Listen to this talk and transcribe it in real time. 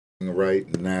recording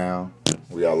right now.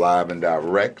 We are live and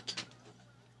direct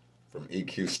from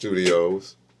EQ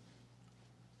Studios.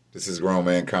 This is Grown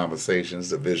Man Conversations,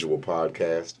 the visual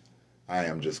podcast. I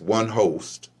am just one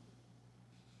host,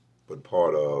 but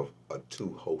part of a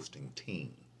two-hosting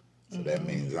team. So that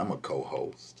means I'm a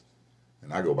co-host.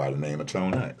 And I go by the name of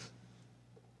Tone X.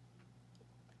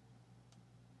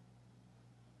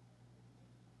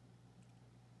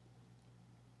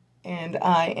 And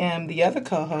I am the other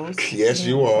co-host. Yes,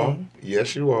 you are.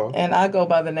 Yes, you are. And I go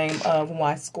by the name of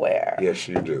Y Square. Yes,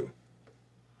 you do.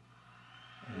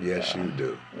 Yes, you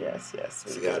do. Yes.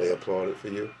 See how they applauded for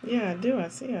you? Yeah, I do. I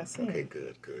see. Okay,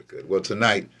 good. Well,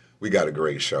 tonight we got a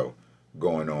great show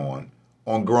going on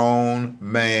Grown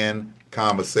Man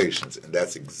Conversations. And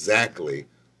that's exactly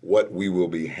what we will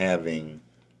be having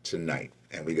tonight.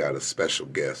 And we got a special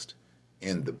guest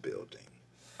in the building.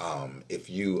 If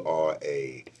you are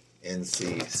a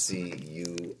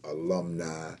NCCU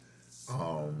alumni,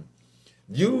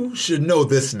 you should know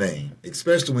this name,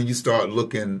 especially when you start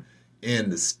looking in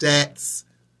the stats,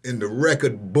 in the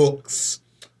record books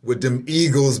with them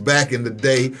Eagles back in the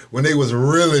day when they was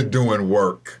really doing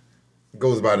work. It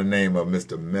goes by the name of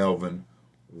Mr. Melvin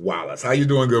Wallace. How you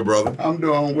doing, good brother? I'm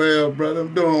doing well, brother.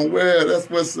 I'm doing well. That's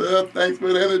what's up. Thanks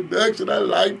for the introduction. I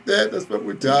like that. That's what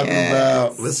we're talking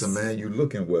about. Listen, man, you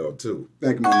looking well, too.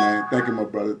 Thank you, my man. Thank you, my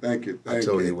brother. Thank you. I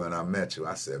told you when I met you,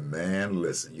 I said, man,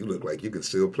 listen, you look like you can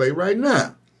still play right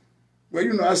now.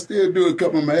 Well, I still do a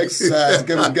couple of my exercises. A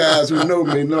couple of guys who know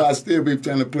me know I still be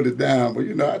trying to put it down. But,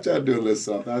 I try to do a little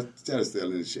something. I try to stay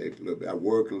in shape a little bit. I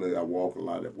work a little. I walk a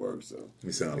lot at work, so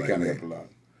you sound it like kind of me. help a lot.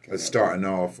 Let's starting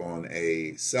off on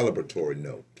a celebratory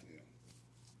note.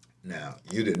 Now,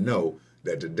 you didn't know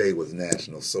that today was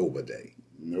National Sober Day.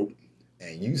 Nope.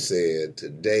 And you said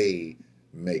today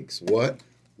makes what?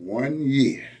 1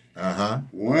 year.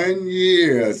 1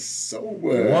 year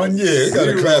sober. 1 year. You got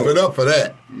to clap it up for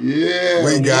that. Yeah.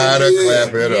 We got to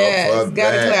clap it up for that.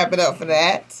 Got to clap it up for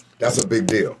that. That's a big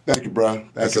deal. Thank you, bro.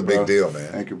 That's a big deal,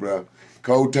 man. Thank you, bro.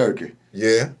 Cold turkey.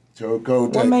 Yeah? Cold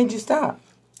turkey. What made you stop?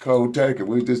 Cold turkey.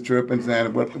 We was just tripping,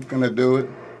 saying, what can I do it?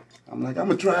 I'm like, I'm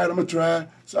going to try it.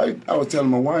 So I was telling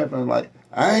my wife, I was like,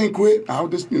 I ain't quit. I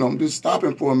was just, I'm just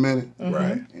stopping for a minute.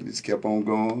 Right. And just kept on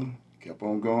going.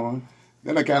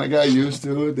 Then I kind of got used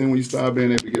to it. Then when you start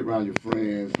being able to get around your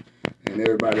friends and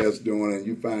everybody else doing it,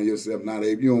 you find yourself not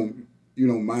able, you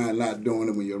don't mind not doing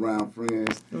it when you're around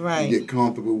friends. Right. You get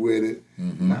comfortable with it.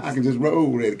 Now I can just roll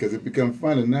with it because it becomes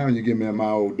funny now when you get me at my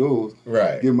old dudes.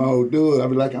 Right. Get my old dudes, I'll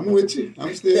be like, I'm with you.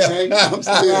 I'm still hanging. I'm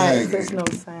still hanging. There's no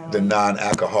sound. The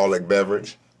non-alcoholic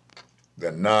beverage.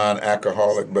 The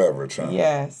non-alcoholic beverage, huh?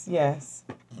 Yes.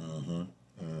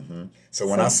 So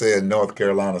when I said North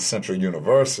Carolina Central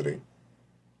University,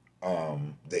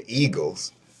 the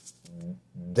Eagles,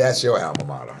 that's your alma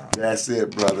mater, huh? That's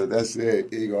it, brother. That's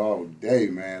it. Eagle all day,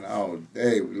 man. All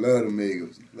day. We love them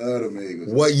Eagles.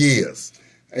 What years?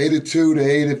 82 to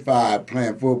 85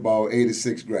 playing football,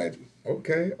 86 graduate.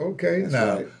 Okay. That's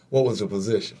Now, right. What was the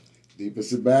position?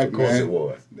 Defensive back, Of course man. it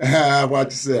was. Watch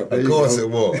yourself. Of course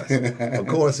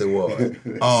it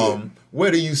was.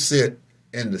 Where do you sit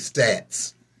in the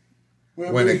stats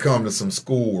when it comes to some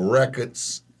school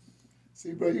records?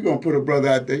 See, bro, you're going to put a brother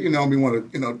out there. You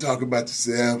want to, talk about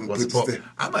yourself. And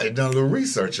I might have done a little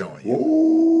research on you.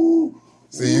 Ooh.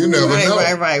 See, you never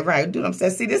know. Right. Dude, I'm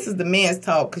saying, see, this is the man's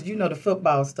talk because you know the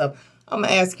football stuff. I'm going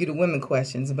to ask you the women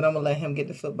questions, but I'm going to let him get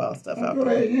the football stuff out Go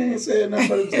ahead. You ain't saying nothing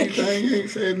but a thing. You ain't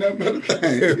saying nothing but a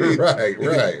thing.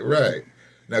 Right.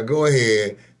 Now go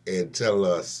ahead and tell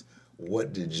us,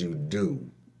 what did you do,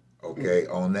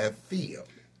 on that field?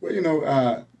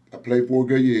 Well, I played 4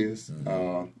 good years.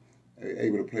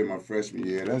 Able to play my freshman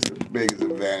year. That's the biggest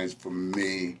advantage for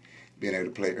me, being able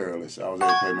to play early. So I was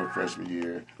able to play my freshman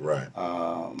year. Right.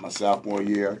 My sophomore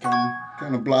year, I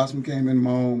kind of blossomed, came in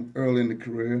my own early in the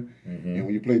career. And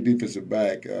when you play defensive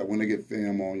back, when they get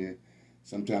film on you,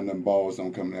 sometimes them balls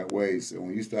don't come that way. So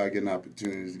when you start getting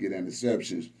opportunities to get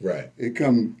interceptions, right, it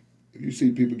come. If you see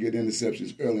people get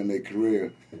interceptions early in their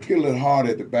career, it get a little hard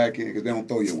at the back end because they don't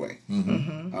throw you away.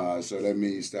 So that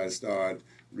means you start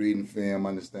reading film,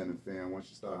 understanding film. Once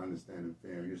you start understanding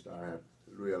film, you start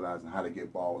realizing how to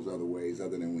get balls other ways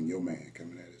other than when your man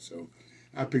coming at it. So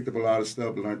I picked up a lot of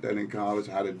stuff, learned that in college,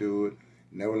 how to do it.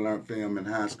 Never learned film in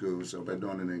high school, so by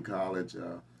doing it in college,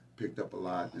 picked up a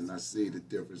lot, and I see the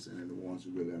difference in it, the ones who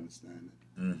really understand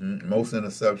it. Most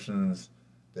interceptions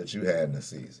that you had in the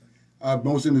season?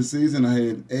 Most in the season, I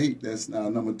had 8. That's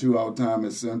number 2 all time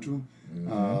at Central.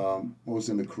 Most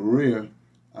in the career,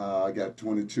 I got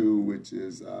 22, which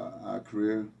is our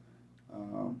career.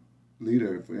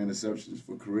 leader for interceptions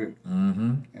for career.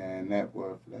 And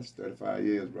that's 35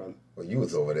 years, brother. Well, you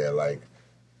was over there like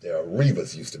the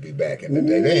Reavers used to be back in the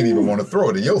day. They didn't even want to throw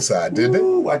it to your side, did they?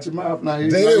 Watch your mouth now. They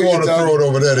didn't want to throw it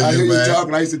over there to you, man.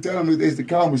 Talking. I used to tell them, they used to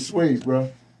call me Sweets, bro.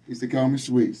 They used to call me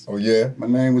Sweets. Oh, yeah? My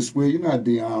name was Sweet. You know how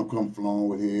Dion come flowing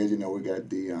with his. You know, we got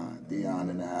Dion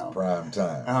in the house. Prime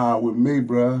time. With me,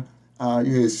 bro.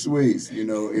 You had Sweets. You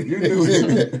know, if you knew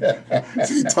him.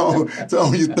 See, Tom,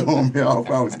 you throwing me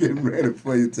off. I was getting ready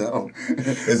for you, Tom.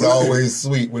 It's always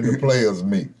sweet when the players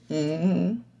meet.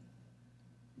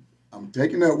 I'm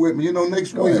taking that with me. You know,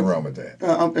 next Go week. ahead and run with that.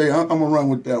 I'm going to run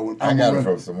with that one. I got it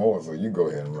from some more, so you go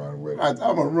ahead and run with it. I'm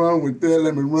going to run with that.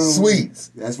 Let me run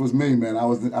Sweets. That's what's me, man. I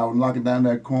was knocking down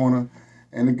that corner.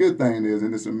 And the good thing is,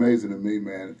 and it's amazing to me,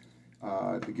 man,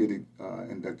 to get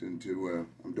inducted into,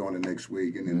 I'm doing it next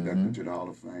week, and inducted into the Hall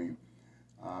of Fame.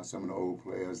 Some of the old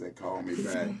players that call me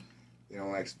back, they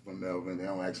don't ask for Melvin, they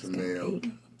don't ask for Mel.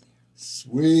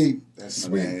 Sweet. That's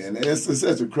Sweet. Man. And it's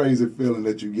such a crazy feeling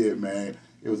that you get, man.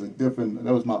 It was that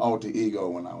was my alter ego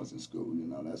when I was in school, you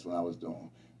know. That's what I was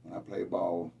doing. When I played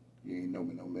ball, you ain't know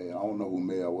me no Mel. I don't know who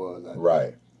Mel was.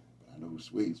 Right. I know who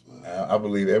Sweets was. I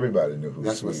believe everybody knew who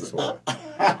Sweets was.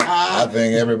 I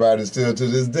think everybody still to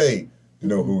this day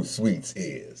know who Sweets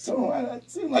is. So it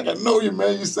seems like I know you,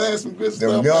 man. You saying some good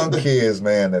Them stuff. young kids,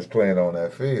 man, that's playing on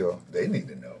that field, they need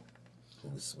to know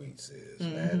who Sweets is,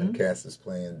 man. Them cats is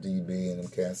playing DB and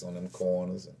them cats on them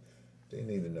corners, and they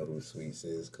need to know who Sweets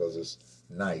is, because it's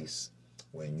nice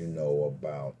when you know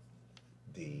about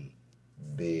the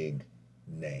big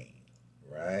name,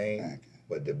 right?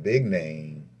 But the big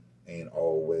name ain't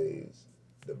always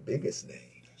the biggest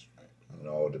name. That's right. It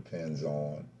all depends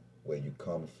on where you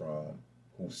come from,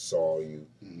 who saw you,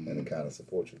 and the kind of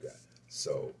support you got.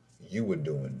 So you were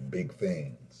doing big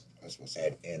things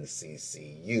at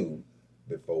NCCU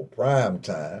before prime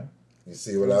time. You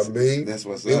see what I mean? That's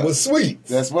what's up. It was sweet.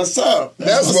 That's what's up.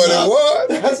 That's what it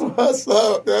was. That's what's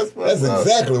up. That's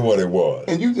exactly what it was.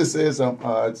 And you just said some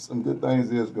good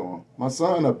things is going. My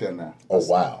son up there now. Oh,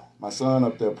 wow. My son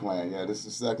up there playing. Yeah, this is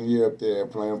the second year up there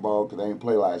playing ball, because they ain't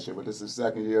play last year, but this is the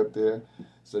second year up there.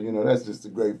 So, you know, that's just a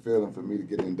great feeling for me to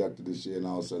get inducted this year, and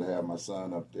also to have my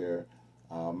son up there,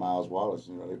 Miles Wallace.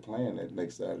 You know, they're playing that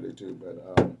next Saturday too,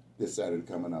 but this Saturday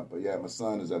coming up. But yeah, my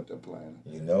son is up there playing.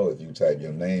 You know, if you type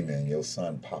your name in, your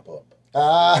son pop up.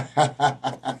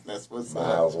 That's what's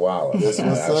Miles up. Wallace. That's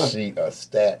what's a up. sheet of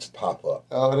stats pop up.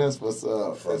 Oh, that's what's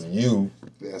up. From you.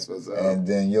 That's what's up. And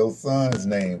then your son's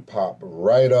name pop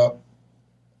right up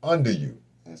under you.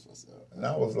 That's what's up. And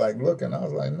I was like looking, I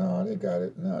was like, no, they got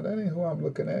it. No, that ain't who I'm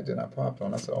looking at. Then I popped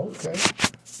on. I said, okay,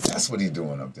 that's what he's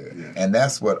doing up there. Yeah. And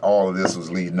that's what all of this was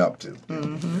leading up to.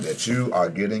 That you are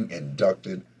getting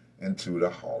inducted into the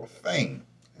Hall of Fame.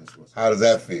 How does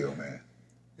that feel, man?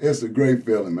 It's a great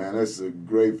feeling, man. It's a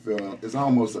great feeling. It's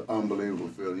almost an unbelievable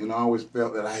feeling. You know, I always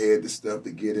felt that I had the stuff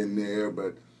to get in there,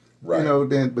 but you know,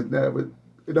 but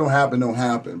it don't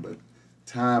happen. But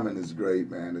timing is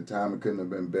great, man. The timing couldn't have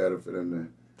been better for them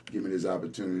to give me this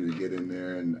opportunity to get in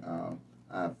there, and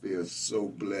I feel so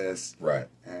blessed, right?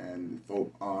 And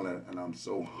folk honored, and I'm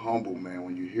so humble, man.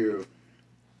 When you hear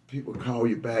people call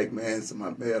you back, man, so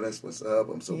my man, that's what's up.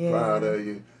 I'm so proud of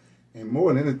you, and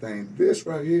more than anything, this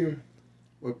right here,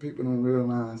 what people don't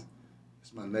realize,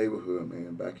 it's my neighborhood,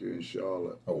 man, back here in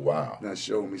Charlotte. Oh wow! That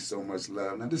showed me so much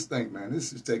love. Now just think, man,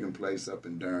 this is taking place up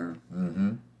in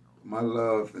Durham. My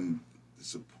love and the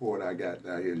support I got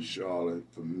down here in Charlotte,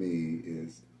 for me,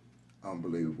 is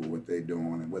unbelievable. What they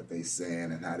doing and what they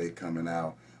saying and how they coming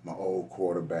out. My old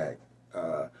quarterback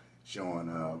showing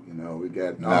up. You know, we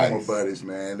got all my buddies,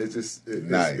 man.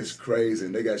 It's crazy,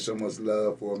 and they got so much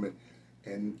love for me.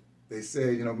 And they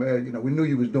said, you know, man, you know, we knew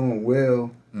you was doing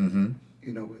well.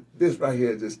 You know, this right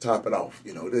here just top it off.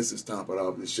 You know, this is top it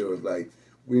off. This shows like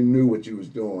we knew what you was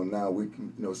doing. Now we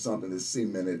can, you know, something to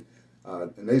cement it.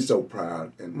 And they so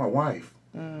proud. And my wife,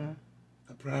 the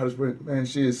proudest, man,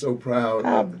 she is so proud.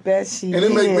 I bet she is. And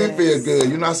it make me feel good.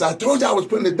 You know, I said, I told you I was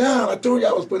putting it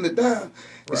down.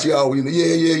 And she always,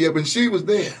 yeah. But she was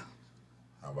there.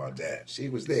 How about that? She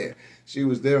was there. She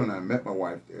was there when I met my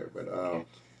wife there.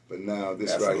 But now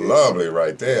this That's right here. lovely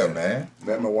right there, man.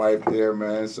 Met my wife there,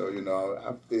 man. So, you know,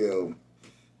 I feel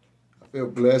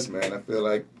blessed, man. I feel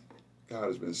like God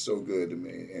has been so good to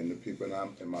me, and the people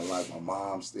in my life. My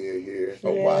mom's still here.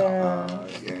 Oh wow!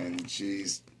 And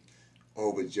she's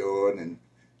overjoyed, and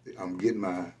I'm getting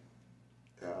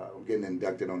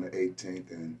inducted on the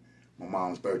 18th, and my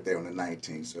mom's birthday on the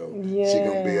 19th. So she's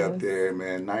gonna be up there,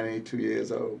 man. 92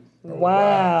 years old. Oh,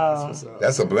 wow.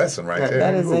 That's a blessing right there.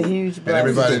 That is a huge blessing. And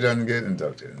everybody doesn't get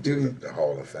inducted into the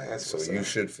Hall of Fame, so you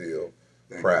should feel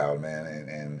proud, man.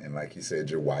 And like you said,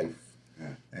 your wife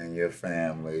and your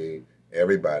family,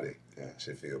 everybody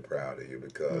should feel proud of you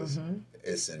because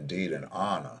it's indeed an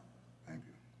honor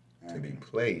to be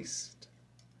placed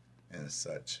in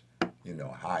such,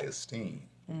 high esteem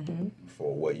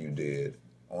for what you did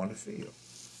on the field.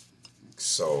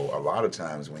 So a lot of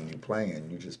times when you're playing,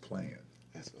 you're just playing.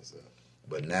 That's what's up.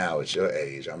 But now at your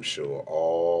age, I'm sure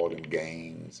all them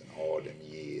games and all them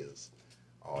years,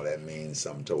 all that means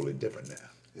something totally different now.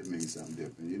 It means something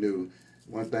different.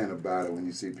 One thing about it, when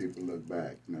you see people look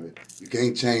back, you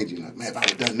can't change it. Like, man, if I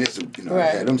had done this, I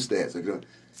had them stats.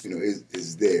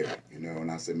 It's there,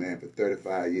 And I said, man, for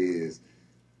 35 years,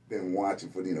 been watching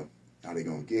for, how they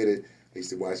going to get it. I used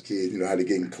to watch kids, how they're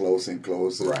getting closer and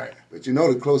closer. Right. But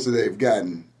the closer they've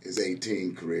gotten is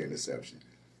 18 career interception.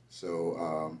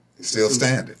 So still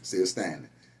standing. Still standing.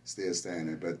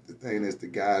 But the thing is, the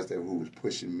guys who was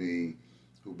pushing me,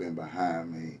 who've been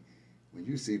behind me, when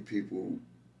you see people,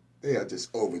 they are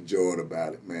just overjoyed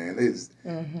about it, man.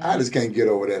 I just can't get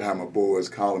over that, how my boys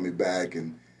calling me back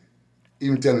and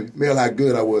even telling me, Mel, how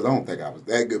good I was. I don't think I was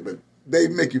that good, but they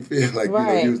make you feel like,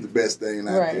 you was the best thing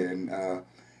out there.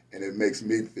 And it makes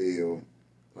me feel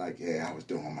like, yeah, I was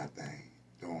doing my thing.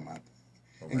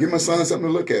 And give my son something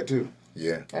to look at, too.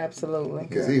 Yeah. Absolutely.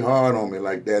 Because he hard on me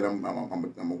like that. I'm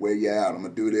going to wear you out. I'm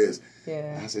going to do this.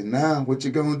 Yeah. I said, nah, what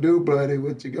you going to do, buddy?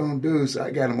 What you going to do? So I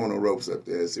got him on the ropes up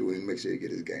there. So we make sure he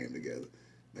get his game together.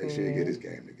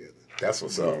 That's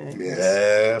what's up. Yes.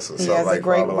 That's what's up. He has a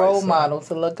great role model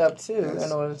to look up to Yes.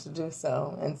 in order to do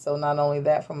so. And so not only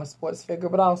that from a sports figure,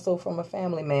 but also from a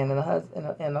family man and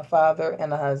a father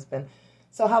and a husband.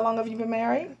 So how long have you been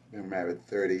married? Been married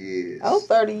 30 years. Oh,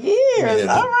 30 years.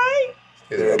 All right.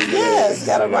 Yes.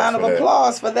 Got a round of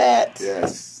applause for that.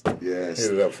 Yes. Hit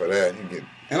it up for that. And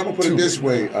I'm going to put it this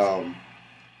way.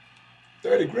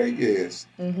 30 great years.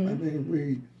 I mean,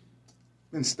 we've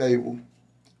been stable.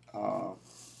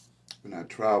 When I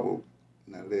traveled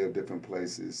and I lived different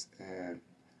places, and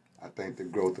I think the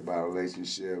growth of our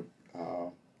relationship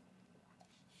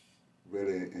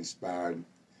really inspired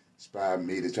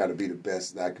me to try to be the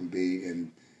best that I can be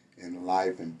in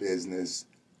life and business.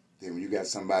 Then when you got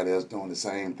somebody else doing the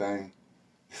same thing,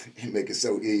 it make it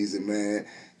so easy, man.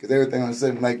 Because everything I'm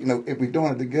saying, like, if we're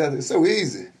doing it together, it's so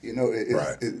easy.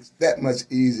 It's that much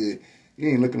easier. You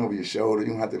ain't looking over your shoulder. You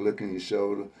don't have to look in your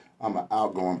shoulder. I'm an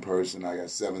outgoing person. I got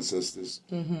 7 sisters.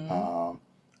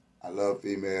 I love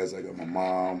females. I got my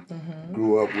mom.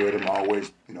 Grew up with them.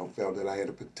 Always, felt that I had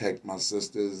to protect my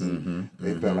sisters.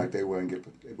 They felt like they weren't getting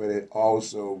protected. But it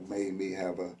also made me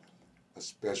have a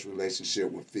special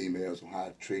relationship with females, on how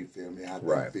I treat females, how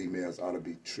I think females ought to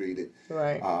be treated.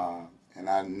 Right. And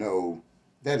I know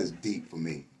that is deep for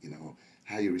me,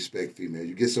 how you respect females.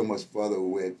 You get so much further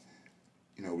with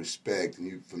respect,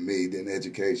 and for me, then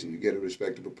education. You get a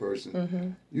respectable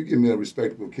person. You give me a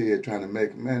respectable kid trying to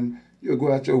make, man, you'll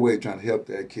go out your way trying to help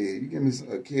that kid. You give me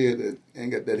a kid that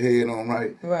ain't got that head on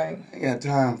right. I ain't got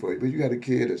time for it. But you got a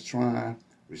kid that's trying,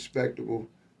 respectable.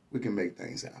 We can make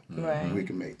things happen. Right. We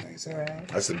can make things happen. Right.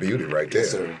 That's the beauty right there.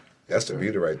 Yes, sir. That's the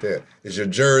beauty right there. Is your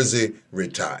jersey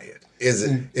retired? Is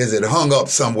it hung up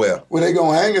somewhere? Well, they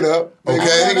gonna hang it up. Okay.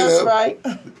 Hang it up. Right.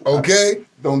 Okay.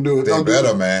 Don't do it. They Don't better,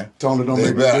 do it. man. Tony, don't They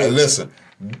make me better. do it. Listen,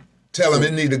 tell them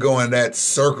it need to go in that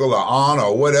circle of honor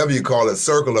or whatever you call it,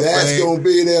 circle of That's fame. gonna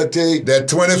be there, T. That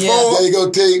 24. There you go,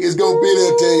 T. It's gonna be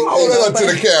there, T. Hold on to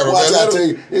the camera, Watch man. out,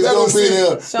 T. It's gonna be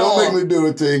there. Show Don't make 'em. me do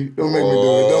it, T. Don't make me do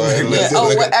it. Don't make me Listen, do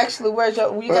it. look at- Actually, where's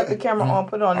you got the camera on?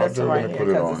 Put it on this one right here. Put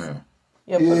it 'cause on it's- him.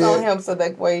 Yeah, put it on him so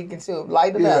that way he can see it.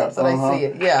 Light it up so they see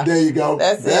it. Yeah. There you go.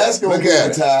 That's That's it. gonna Look be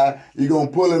at the it. tie. You're gonna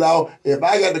pull it out. If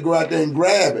I got to go out there and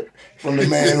grab it from the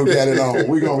man who got it on,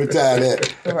 we're gonna retire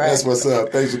that. Right. That's what's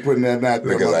up. Thanks for putting that out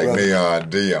there, Looking my like brother. Neon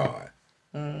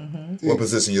Dion. What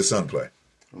position your son play?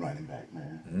 Running back,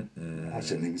 man. I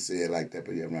shouldn't even say it like that,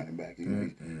 but yeah, running back.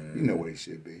 You know where he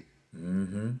should be.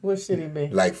 What should he be?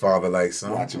 Like father, like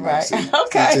son. Watch him Right. out. See,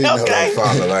 Okay, see, okay.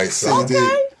 Father, like son. See,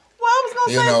 Okay. Well, I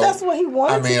was You gonna say know, that's what he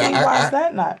wanted I mean, to be. Why I- is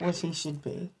that not what he should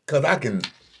be? Because I can,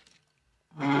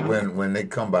 when they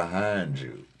come behind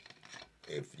you,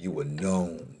 if you were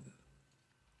known,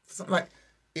 something like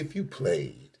if you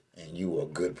played and you were a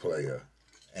good player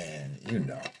and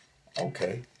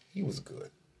okay, he was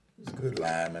good. He was a good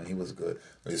lineman. He was good.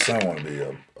 Your son want to be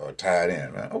a tight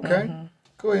end, man. Okay,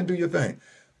 go ahead and do your thing.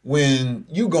 When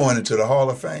you going into the Hall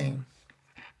of Fame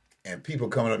and people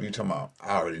coming up, you talking about,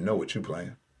 I already know what you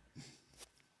playing.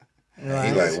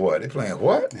 And he like, what? They playing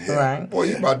what? Right. Boy,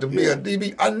 you about to be a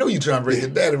DB. I know you trying to break your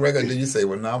daddy record. Then you say,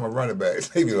 well, now I'm a running back.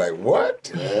 He be like,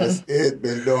 what? That's it.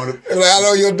 Been doing it. Like, I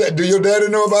know do your daddy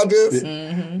know about this?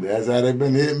 That's how they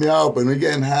been hitting me off. But when we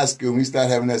get in high school, we start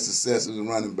having that success as a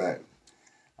running back.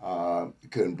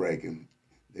 Couldn't break him.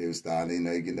 They was starting,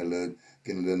 getting a little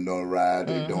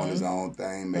notoriety, doing his own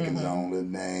thing, making his own little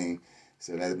name.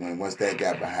 So that once that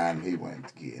got behind him, he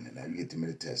went getting it. Now you get too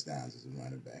many touchdowns as a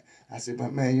running back. I said,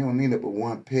 but man, you don't need it but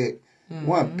one pick.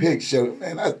 One pick showed,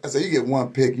 man. I said, you get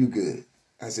one pick, you good.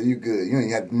 I said, you good. You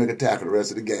ain't have to make a tackle the rest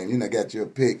of the game. You not got your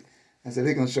pick. I said,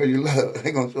 they're going to show you love.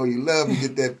 They're going to show you love and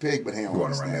get that pick, but he don't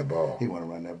want to run that ball. He want to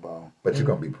run that ball. But you're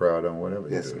going to be proud of him, whatever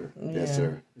you Yes, do. sir. Yes,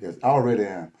 sir. Yes, I already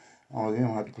am. Oh, you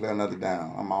don't have to play another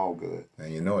down. I'm all good.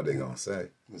 And you know what they're going to say.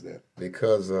 What's that?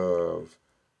 Because of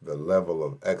the level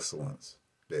of excellence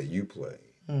that you play.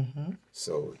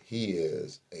 So he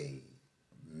is a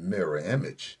mirror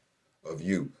image of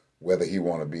you, whether he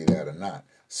want to be that or not.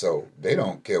 So they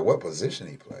don't care what position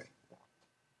he play.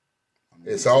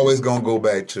 It's always going to go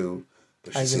back to,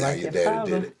 but you see how your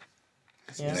daddy did it.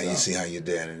 Yeah. Now you see how your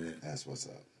daddy did it. That's what's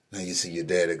up. Now you see your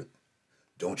daddy.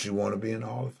 Don't you want to be in the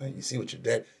Hall of Fame? You see what your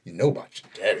dad, you know about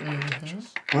your daddy.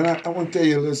 Well, I want to tell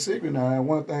you a little secret now.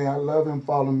 One thing, I love him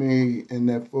following me in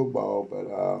that football, but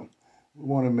we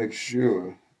want to make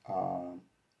sure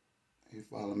he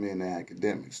follow me in the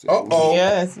academics too. Uh-oh.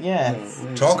 Yes.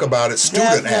 Talk about it.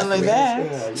 Student Definitely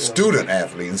athlete. that. Student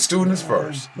athlete. And students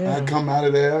first. I come out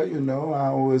of there, I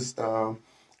always,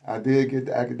 I did get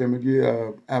the academic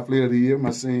year, athlete of the year,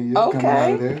 my senior year, coming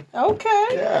out of there. Okay.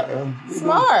 Yeah.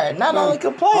 Smart. Not only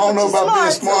can play, I don't know but about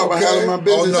being smart, but handling my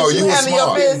business. Oh, no, you were handle your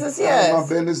smart. business, Handling yes.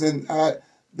 my business, and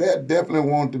that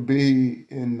definitely want to be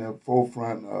in the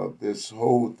forefront of this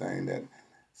whole thing. That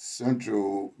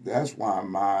central. That's why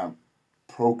my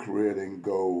pro career didn't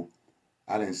go.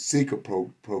 I didn't seek a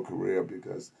pro career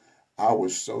because I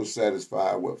was so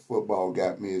satisfied what football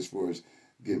got me as far as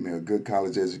getting me a good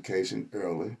college education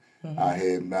early.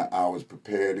 I was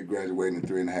prepared to graduate in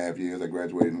 3.5 years. I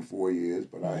graduated in 4 years,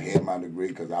 but I had my degree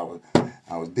because I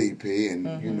was DP,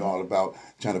 and you know all about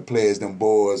trying to play as them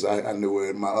boys. I knew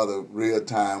where my other real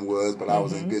time was, but I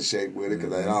was in good shape with it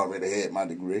because I already had my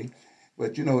degree.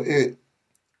 But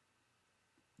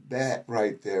that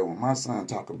right there, when my son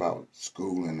talk about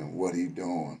schooling and what he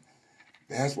doing,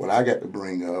 that's what I got to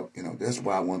bring up. That's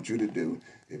what I want you to do.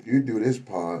 If you do this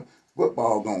part,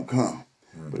 football gonna come.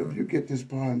 But if you get this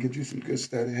part and get you some good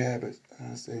study habits,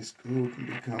 I say school can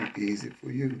become easy for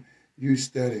you. You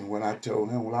studying. What I told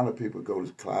him, a lot of people go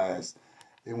to class,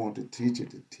 they want the teacher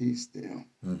to teach them.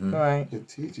 Right. The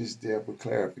teacher's there for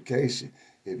clarification.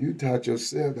 If you taught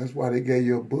yourself, that's why they gave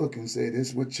you a book and say, this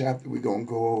is what chapter we're going to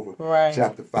go over. Right.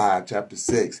 Chapter 5, chapter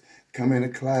 6. Come into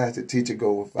class, the teacher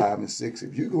go over 5 and 6.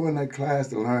 If you go in that class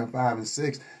to learn 5 and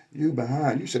 6, you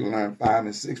behind. You should have learned 5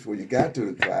 and 6 before you got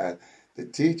to the class. The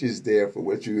teacher's there for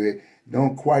what you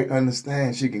don't quite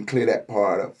understand. She can clear that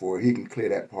part up for you. He can clear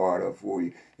that part up for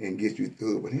you and get you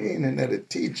through it. But he ain't in there to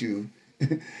teach you.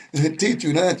 Teach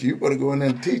you, not you. You better go in there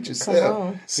and teach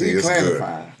yourself. See, it's good.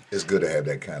 It's good to have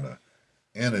that kind of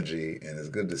energy, and it's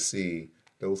good to see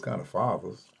those kind of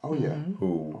fathers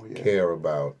who care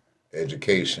about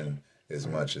education as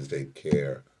much as they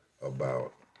care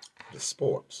about the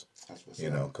sports. That's what's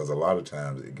because a lot of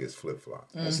times it gets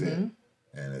flip-flopped. That's it.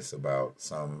 And it's about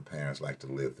some parents like to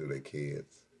live through their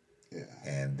kids. Yeah.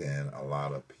 And then a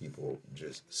lot of people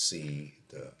just see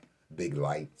the big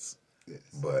lights. Yes.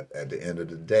 But at the end of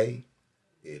the day,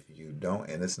 if you don't,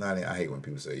 and it's not, I hate when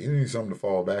people say, you need something to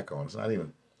fall back on. It's not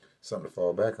even something to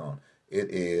fall back on. It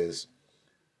is,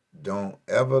 don't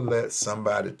ever let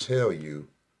somebody tell you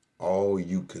all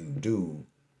you can do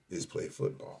is play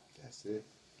football. That's it.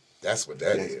 That's what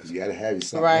that is. You got to have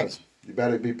something else. You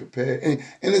better be prepared. And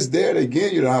it's there to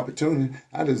give you the opportunity.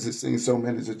 I just seen so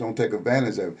many just don't take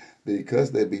advantage of it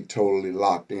because they be totally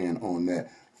locked in on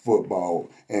that football.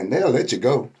 And they'll let you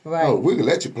go. Right. Oh, we'll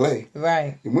let you play.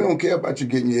 Right. And we don't care about you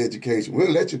getting your education.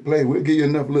 We'll let you play. We'll give you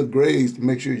enough little grades to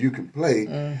make sure you can play.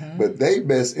 But their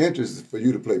best interest is for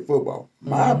you to play football.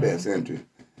 My best interest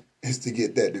is to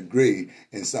get that degree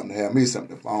and something to have me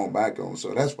something to fall back on.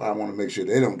 So that's why I want to make sure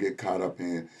they don't get caught up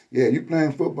in, you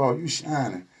playing football, you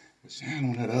shining. But shine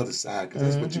on that other side because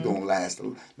that's what you're going to last.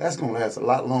 That's going to last a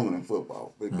lot longer than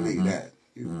football. But believe that.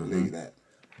 You believe that.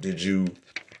 Did you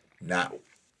not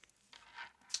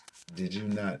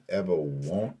ever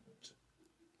want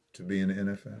to be in the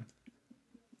NFL?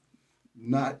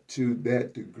 Not to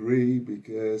that degree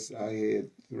because I had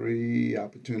 3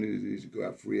 opportunities to go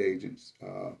out free agents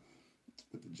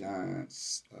with the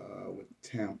Giants, with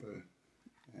Tampa,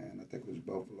 And I think it was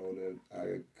Buffalo that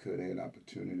I could have had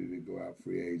opportunity to go out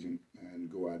free agent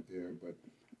and go out there. But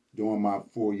during my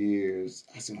 4 years,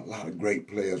 I seen a lot of great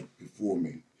players before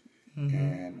me.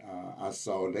 And I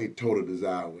saw their total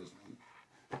desire was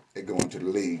they go into the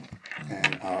league.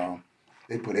 And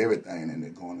they put everything in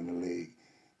there going in the league.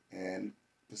 And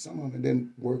for some of them, it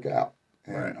didn't work out.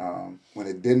 And when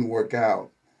it didn't work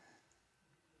out,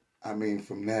 I mean,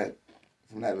 from that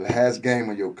last game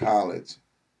of your college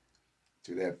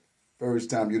to that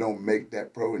first time you don't make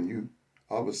that pro, and you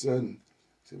all of a sudden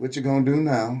say, what you gonna do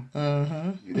now?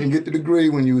 You didn't get the degree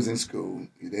when you was in school.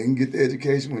 You didn't get the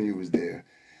education when you was there.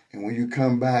 And when you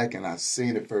come back, and I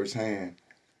seen it firsthand,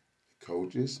 the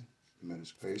coaches,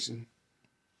 administration,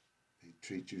 they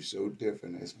treat you so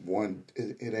different. It's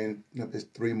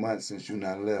 3 months since you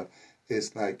not left.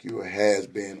 It's like you has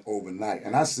been overnight.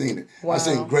 And I seen it. Wow. I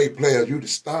seen great players, you the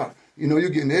star. You know,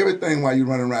 you're getting everything while you're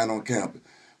running around on campus.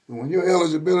 But when your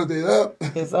eligibility is up,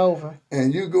 it's over.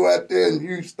 And you go out there and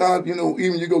you start, you know,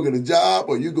 even you go get a job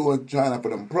or you go and trying out for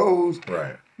them pros.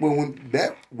 Right. Well,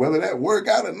 whether that work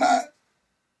out or not,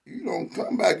 you don't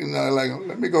come back and like,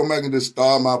 let me go back and just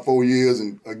start my 4 years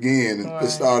and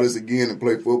just start this again and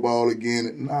play football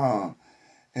again. Nah.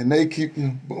 And they keep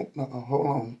you, hold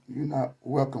on, you're not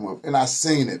welcome. And I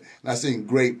seen it. And I seen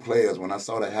great players. When I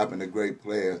saw that happen to great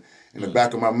players, in the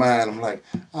back of my mind, I'm like,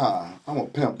 I'm going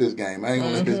to pimp this game. I ain't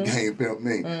going to let this game pimp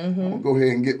me. I'm going to go ahead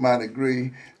and get my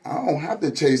degree. I don't have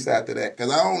to chase after that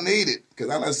because I don't need it. Because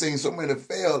I done seen so many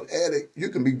failed at it. You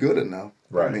can be good enough.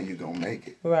 Right. I mean, you're going to make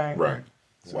it. Right. Right.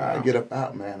 So I get up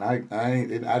out, man. I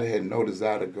had no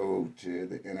desire to go to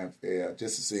the NFL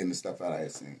just to see the stuff that I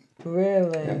had seen.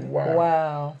 Really? Yeah.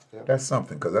 Wow. That's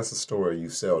something, because that's a story you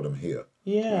seldom hear.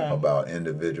 Yeah. About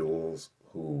individuals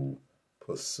who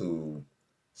pursue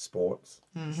sports,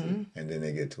 and then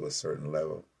they get to a certain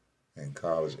level in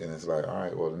college, and it's like, all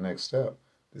right, well, the next step,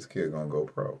 this kid gonna go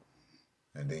pro,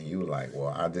 and then you like, well,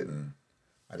 I didn't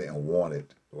want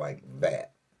it like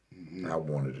that. I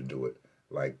wanted to do it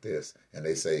like this, and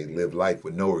they say live life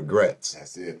with no regrets.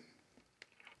 That's it.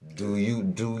 Do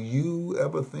you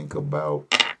ever think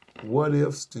about what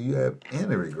ifs? Do you have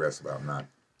any regrets about not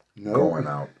going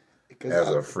out as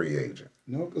a free agent?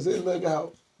 No, because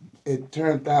it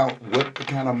turned out what the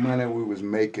kind of money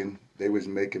they was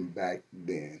making back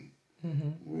then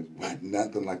was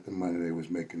nothing like the money they was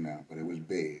making now, but it was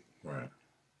big. Right.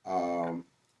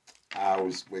 I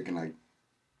was making like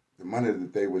the money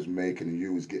that they was making and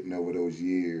you was getting over those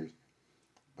years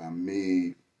by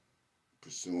me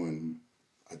pursuing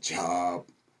a job,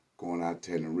 going out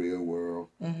there in the real world.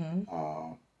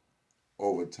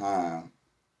 Over time,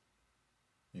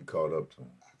 You caught up to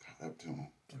him. I got up to him.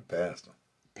 And passed him.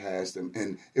 Past him,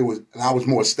 and I was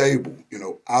more stable. You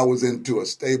know, I was into a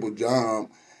stable job,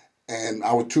 and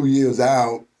I was 2 years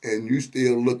out, and you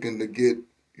still looking to get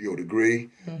your degree.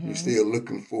 You're still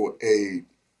looking for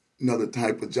another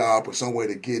type of job or some way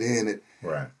to get in it.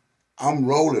 Right. I'm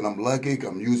rolling. I'm lucky.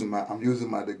 I'm using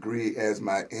my degree as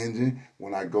my engine.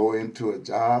 When I go into a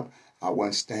job, I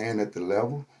wasn't staying at the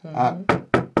level. Can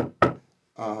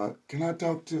I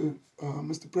talk to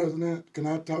Mr. President? Can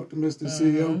I talk to Mr.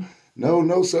 CEO?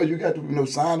 No, sir. You got to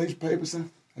sign these papers. Let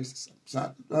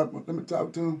me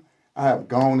talk to him. I have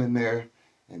gone in there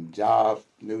and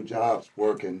new jobs,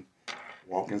 working,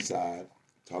 walk inside,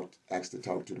 asked to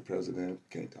talk to the president.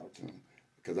 Can't talk to him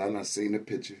because I've not seen the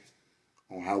picture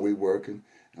on how we working.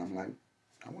 And I'm like,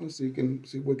 I want to see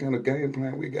what kind of game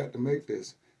plan we got to make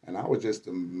this. And I was just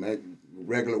a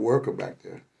regular worker back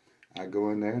there. I go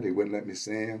in there, they wouldn't let me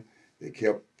see him. They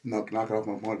kept knocking off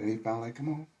my phone, and he finally, come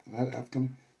on.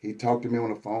 He talked to me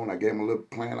on the phone. I gave him a little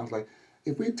plan. I was like,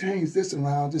 if we change this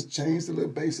around, just change the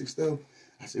little basic stuff,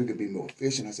 I said, we could be more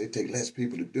efficient. I said, take less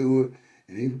people to do it.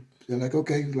 And they're like,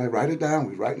 okay. He's like, write it down.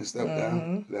 We writing the stuff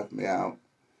down. Left me out.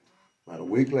 About a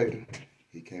week later,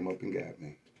 he came up and got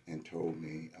me and told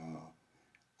me,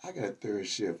 I got a third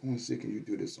shift. I want to see, can you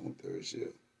do this on third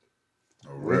shift?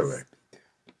 Oh, really?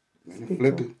 Went and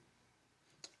flipped it.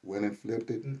 Went and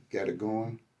flipped it, got it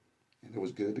going, and it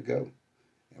was good to go.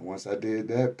 And once I did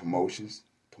that, promotions,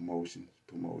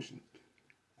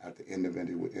 after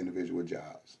individual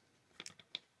jobs.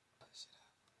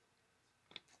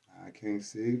 I can't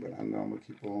see, but I know I'm going to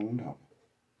keep on going.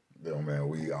 Yo, man,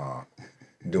 we are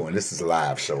doing, this is a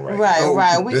live show right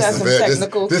Right. We got some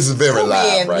technical. This is very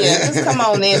live, right? Yeah, just come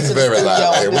on in. This is very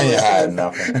live. Hey, we ain't hiding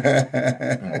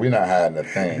nothing. We're not hiding a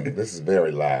thing. This is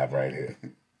very live right here.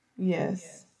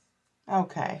 Yes.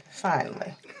 Okay,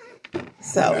 finally.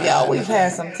 So, y'all, we've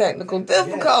had some technical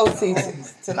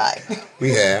difficulties tonight.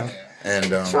 We have. And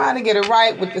trying to get it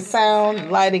right with the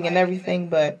sound, lighting, and everything,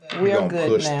 but we are good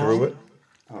push now. Through it.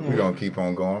 We're going to keep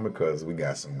on going because we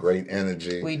got some great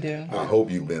energy. We do. I hope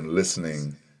you've been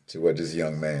listening to what this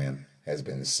young man has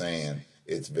been saying.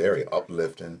 It's very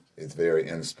uplifting. It's very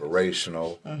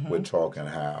inspirational. We're talking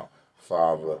how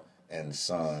father and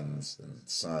sons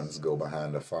go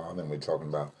behind the father. And we're talking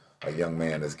about a young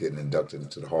man that's getting inducted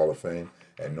into the Hall of Fame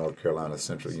at North Carolina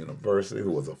Central University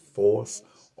who was a force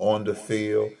on the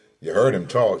field. You heard him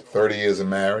talk, 30 years of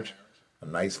marriage, a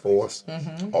nice force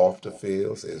off the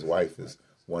field. So his wife is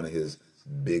one of his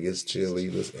biggest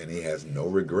cheerleaders, and he has no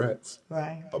regrets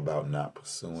about not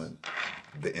pursuing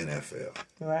the NFL.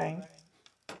 Right.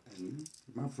 And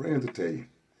my friends will tell you,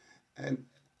 and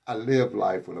I live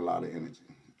life with a lot of energy.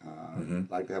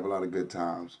 Like to have a lot of good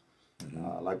times.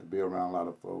 I like to be around a lot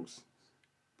of folks.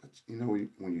 But you know,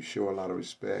 when you show a lot of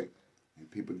respect and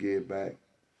people give back,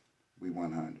 we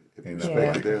 100. If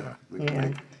respect is there, we can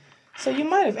make it. So you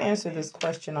might have answered this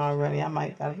question already. I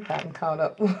might have gotten caught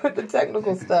up with the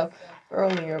technical stuff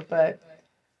earlier, but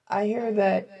I hear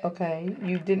that, okay,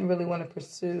 you didn't really want to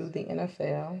pursue the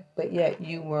NFL, but yet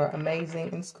you were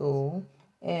amazing in school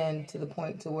and to the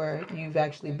point to where you've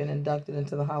actually been inducted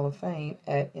into the Hall of Fame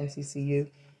at NCCU.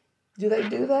 Do they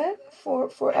do that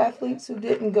for athletes who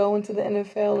didn't go into the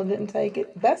NFL and didn't take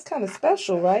it? That's kind of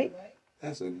special, right?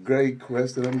 That's a great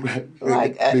question. I'm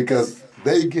glad because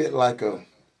they get like a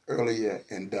earlier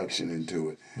induction into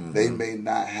it. They may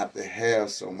not have to have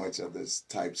so much of this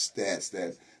type stats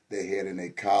that they had in their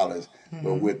college,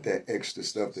 but with that extra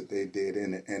stuff that they did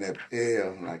in the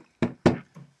NFL, like,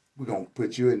 we're going to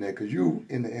put you in there because you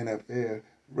in the NFL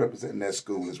representing that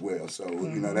school as well. So,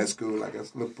 you know, that school, like,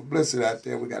 there's a little publicity out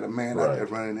there. We got a man out there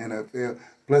running the NFL.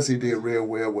 Plus, he did real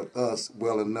well with us,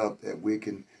 well enough that we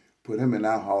can put him in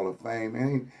our Hall of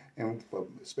Fame. And for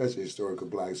especially historical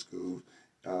black schools,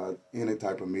 any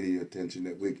type of media attention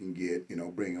that we can get, you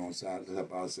know, bring on side to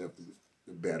help ourselves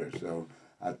the better. So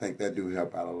I think that do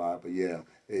help out a lot. But yeah,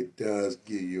 it does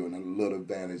give you a little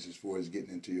advantage as far as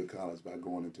getting into your college by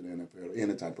going into the NFL or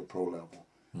any type of pro level.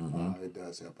 It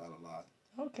does help out a lot.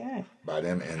 Okay. By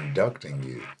them inducting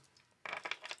you,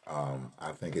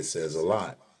 I think it says a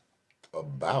lot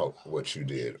about what you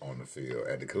did on the field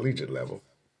at the collegiate level,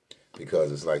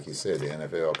 because it's like you said, the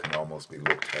NFL can almost be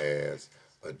looked as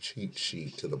a cheat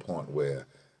sheet to the point where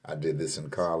I did this in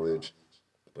college,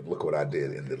 but look what I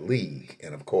did in the league.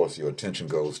 And of course, your attention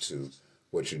goes to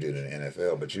what you did in the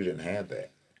NFL, but you didn't have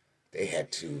that. They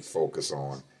had to focus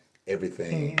on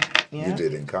everything you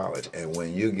did in college. And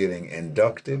when you're getting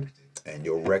inducted and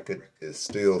your record is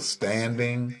still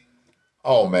standing,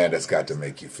 oh man, that's got to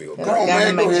make you feel great. Come on,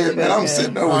 man, go ahead, man. I'm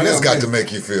sitting over here. That's got to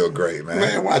make you feel great, man.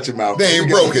 Man, watch your mouth. They ain't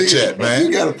broke it yet, man.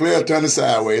 You got a player turning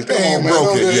sideways. They ain't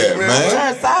broke it yet, man.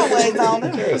 Turn sideways on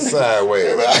them. Turn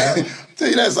sideways, man. Tell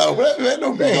you that's all.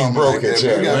 They ain't broke it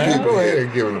yet, man. Go ahead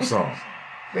and give them some.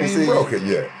 They ain't broke it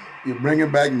yet. You're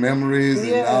bringing back memories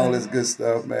and all this good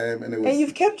stuff, man. And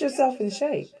you've kept yourself in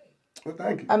shape. Well,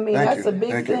 thank you. I mean, that's a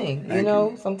big thing. You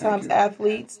know, sometimes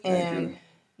athletes and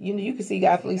you can see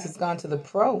athletes that's gone to the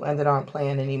pro and that aren't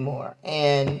playing anymore,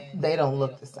 and they don't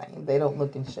look the same. They don't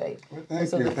look in shape. Well,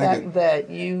 so the fact that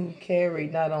you carry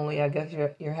not only, I guess,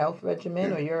 your health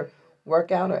regimen or your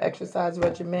workout or exercise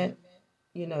regimen,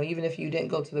 you know, even if you didn't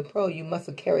go to the pro, you must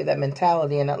have carried that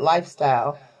mentality and that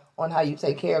lifestyle on how you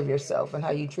take care of yourself and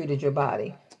how you treated your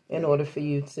body in order for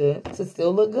you to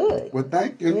still look good. Well,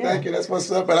 thank you. That's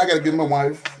what's up. But I got to give my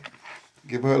wife,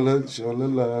 give her show a little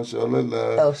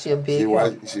love. Oh, she a big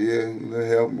help. She a little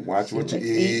help. Watch what you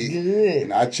eat. Good.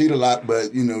 And I cheat a lot,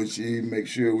 but, you know, she makes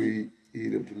sure we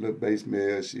eat a little base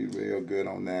meal. She real good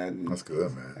on that. And, that's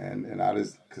good, man. And I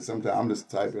just, because sometimes I'm just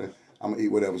the type of, I'm going to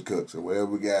eat whatever's cooked. So whatever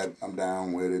we got, I'm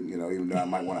down with it. You know, even though I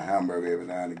might want a hamburger every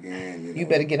now and again. You know. You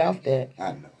better get off that.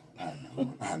 I know.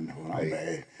 I'm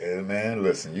bad. Hey, man,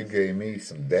 listen, you gave me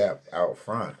some dap out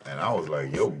front, and I was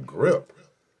like, your grip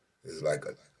is like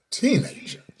a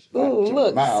teenager. Ooh,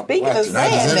 look, speaking of saying that. Not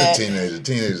just that. a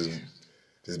teenager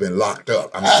has been locked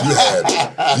up. I mean,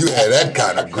 you had that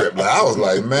kind of grip. Like, I was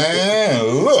like, man,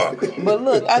 look. But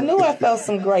look, I knew I felt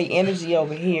some great energy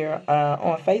over here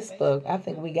on Facebook. I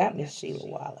think we got Miss Sheila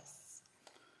Wallace.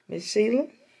 Miss Sheila?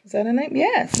 Is that her name?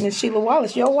 Yes, Miss Sheila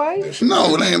Wallace. Your wife?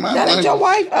 No, it ain't my wife. That ain't your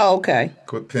wife? Oh, okay.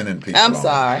 Quit pinning people. I'm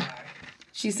sorry.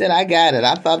 She said, I got it.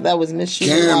 I thought that was Miss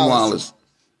Sheila Karen Wallace.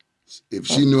 If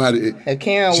she knew how to,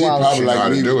 Karen she Wallace. probably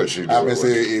like me. Do it. She I would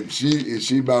say if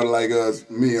she about like us,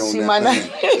 me on she that. Might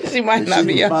thing. not. She might not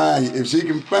be. If she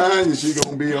can find you, she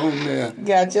gonna be on there.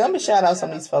 Gotcha. Let me shout out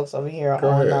some of these folks over here. Go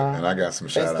on ahead. And I got some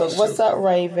shout outs. What's up,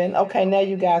 Raven? Okay, now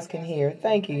you guys can hear.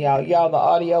 Thank you, y'all. Y'all, the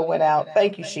audio went out.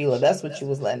 Thank you, Sheila. That's what you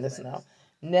was letting us know.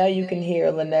 Now you can hear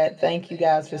Lynette. Thank you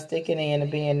guys for sticking in and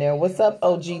being there. What's up,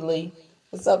 OG Lee?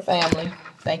 What's up, family?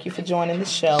 Thank you for joining the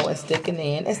show and sticking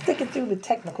in and sticking through the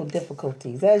technical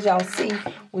difficulties. As y'all see,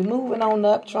 we're moving on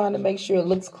up, trying to make sure it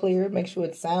looks clear, make sure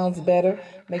it sounds better,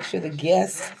 make sure the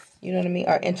guests, you know what I mean,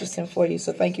 are interesting for you.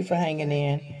 So thank you for hanging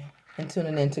in and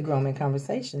tuning in to Grown Men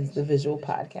Conversations, the visual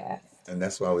podcast. And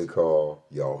that's why we call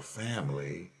y'all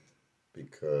family,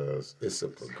 because it's a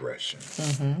progression.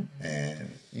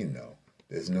 And, you know,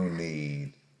 there's no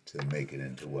need to make it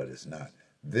into what it's not.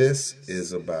 This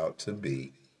is about to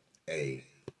be a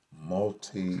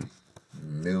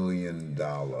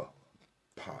multi-million-dollar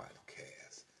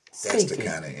podcast. That's the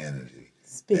kind of energy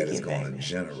that it's going to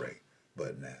generate.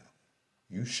 But now,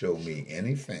 you show me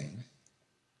anything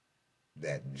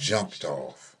that jumped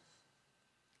off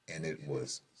and it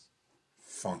was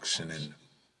functioning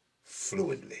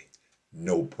fluidly.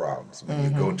 No problems. When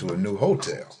you go to a new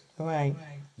hotel, Right.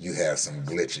 you have some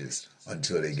glitches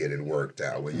until they get it worked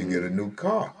out. When you get a new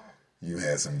car, you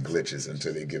have some glitches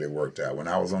until they get it worked out. When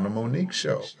I was on the Monique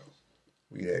show,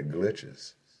 we had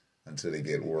glitches until they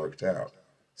get worked out.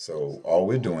 So all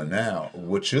we're doing now,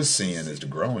 what you're seeing is the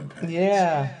growing pains.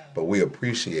 Yeah. But we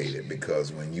appreciate it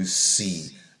because when you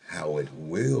see how it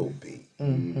will be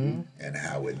and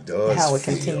how it does How it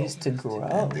feel, continues to grow.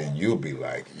 and then you'll be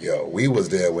like, yo, we was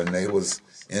there when they was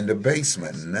in the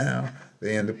basement, and now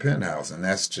they're in the penthouse. And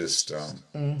that's just,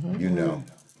 you know,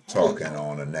 talking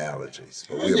on analogies.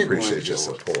 But we appreciate your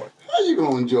support. How you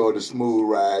gonna enjoy the smooth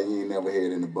ride you ain't never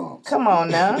had in the bumps? Come on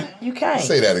now. You can't.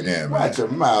 Say that again, man. Watch your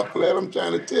mouth, Flat. I'm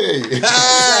trying to tell you.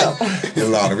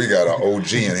 Ilana, we got an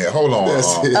OG in here. Hold on.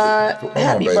 Hold on,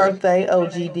 Happy baby. birthday,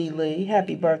 OGD Lee.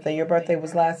 Happy birthday. Your birthday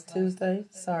was last Tuesday.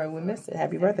 Sorry we missed it.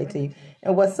 Happy birthday to you.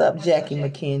 And what's up, Jackie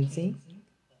McKenzie?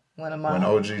 One of my... When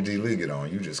OGD Lee get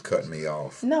on, you just cut me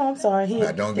off. No, I'm sorry.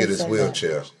 Now, don't get his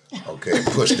wheelchair. Okay,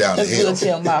 push down the His hill.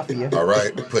 wheelchair mafia. All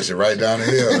right, push it right down the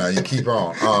hill. Now you keep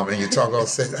on. And you talk all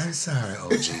sexy. I'm sorry,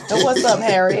 OGD. And what's up,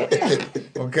 Harriet?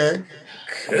 Okay.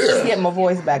 Just getting my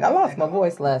voice back. I lost my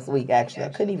voice last week, actually. I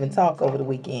couldn't even talk over the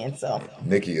weekend, so...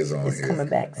 Nikki is on here. coming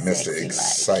back Mr. sexy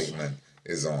Excitement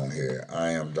is on here.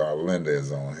 I am Darlinda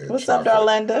is on here. What's up,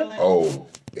 Darlinda? O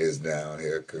is down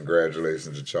here.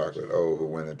 Congratulations to Chocolate O, who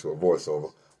went into a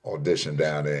voiceover audition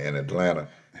down there in Atlanta.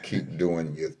 Keep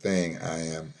doing your thing. I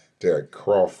am Derek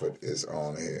Crawford is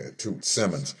on here. Toot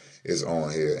Simmons is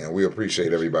on here. And we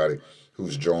appreciate everybody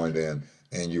who's joined in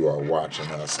and you are watching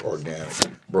us, Organic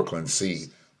Brooklyn Seed,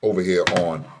 over here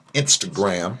on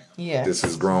Instagram. Yeah. This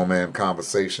is Grown Man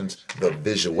Conversations, the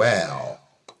visual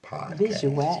podcast.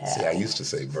 Visual. See, I used to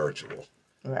say virtual.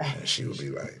 Right. And she would be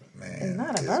like, man, It's not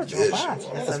a it's virtual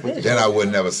podcast. It's a visual. Then I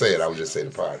would never say it. I would just say the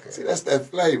podcast. See, that's that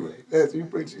flavor. That's you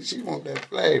bring. She want that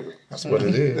flavor. That's what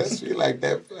it is. That's she like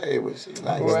that flavor. She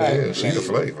like Right. that Yeah, she the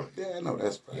flavor. Yeah, I know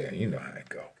that's flavor. Yeah, you know how it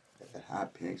go. That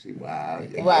hot pink. She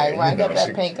wild. Yeah. Right. you Got know, that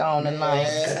she- pink on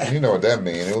tonight. You know what that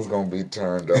means. It was going to be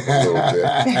turned up a little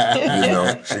bit. You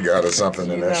know, she got her something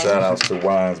in there. Shout outs to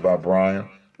Wines by Brian.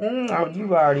 Oh,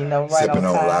 you already know, right Sipping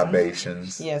on time.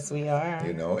 libations. Yes, we are.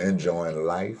 You know, enjoying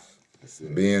life.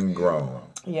 Being grown.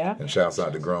 Yeah, And shouts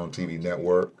out to Grown TV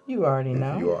Network. you already If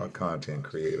know. you are a content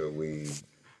creator, we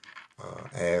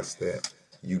ask that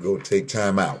you go take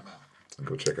time out and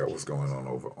go check out what's going on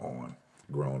over on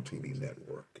Grown TV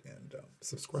Network and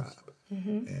subscribe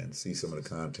and see some of the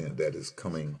content that is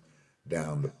coming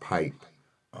down the pipe.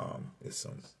 It's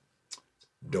some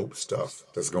dope stuff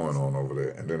that's going on over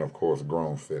there. And then, of course,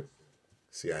 Grown Fit.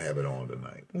 See, I have it on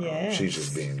tonight. Yeah. She's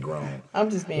just being grown. I'm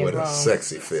just being with grown. a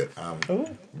sexy fit. I'm Ooh,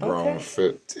 grown okay.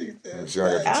 fit. And she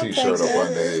got the I'll t-shirt take up that.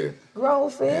 under here. Grown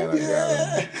And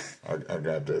fit. I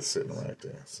got that sitting right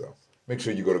there. So make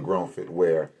sure you go to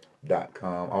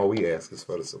grownfitwear.com. All we ask is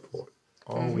for the support.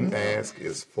 All we ask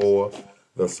is for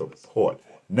the support.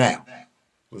 Now,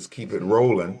 let's keep it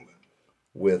rolling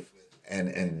with an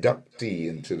inductee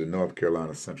into the North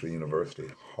Carolina Central University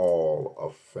Hall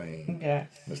of Fame, Yes.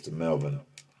 Mr. Melvin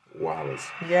Wallace.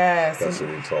 Yes. That's who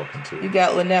we're talking to. You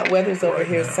got Lynette Weathers over Right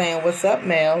here now. saying, "What's up,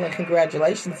 Mel?" And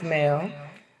congratulations, Mel.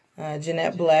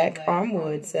 Jeanette Black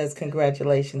Armwood says,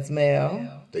 "Congratulations,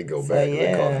 Mel." They go So, back.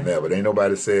 They call yeah. it Mel, but ain't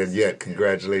nobody said yet.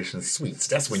 Congratulations, sweets.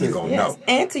 That's when you're gonna Yes. know.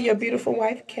 And to your beautiful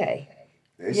wife, Kay.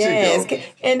 There Yes. she go.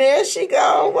 And there she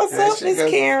go. What's There up, she Miss go.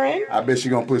 Karen? I bet she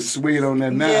gonna put sweet on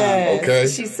that now. Yes. Okay.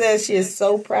 She says she is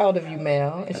so proud of you,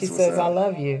 Mel. And she what's says, up. "I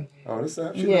love you." Oh, this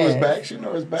up. She Yeah. know it's back. She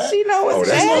know it's back. She know Oh, it's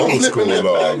that's back. old school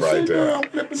love right there.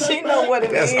 She know what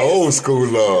it That's is. old school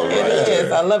love It right is.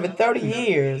 there. I love it. 30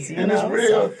 years, you And know. it's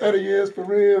real. 30 years for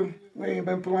real. We ain't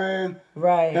been playing.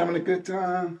 Right. Having a good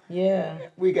time. Yeah.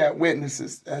 We got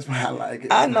witnesses. That's why I like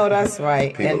it. I know that's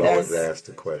right. People and always ask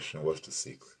the question, what's the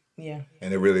secret? Yeah.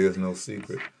 And there really is no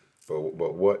secret.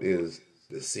 But what is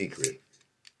the secret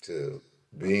to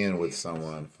being with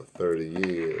someone for 30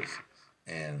 years?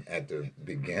 And at the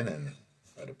beginning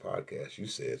of the podcast, you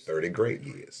said 30 great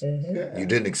years. Mm-hmm. Yeah. You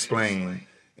didn't explain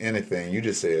anything. You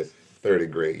just said 30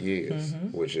 great years,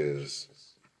 which is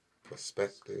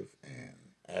perspective and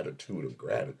attitude of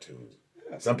gratitude.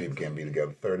 Some people can't be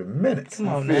together 30 minutes. Come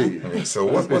on now. I mean, so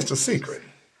what's the secret?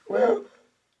 Well,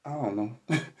 I don't know.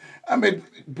 I mean,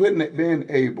 being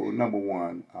able, number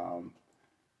one,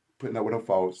 putting up with her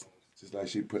faults, just like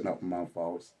she putting up with my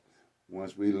faults.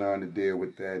 Once we learn to deal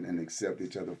with that and accept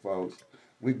each other's faults,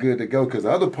 we good to go. Because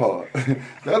the other part,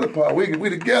 we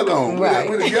together on. Right.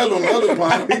 We together on the other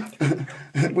part.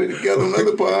 We together on the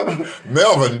other part.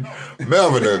 Melvin,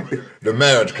 the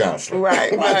marriage counselor.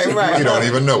 Right. You don't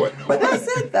even know it. But that's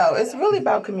it, though. It's really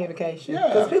about communication. Yeah.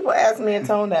 Because people ask me and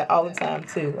Tone that all the time,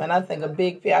 too. And I think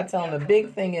I tell them the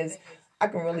big thing is I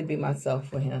can really be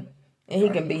myself with him. And he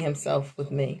can be himself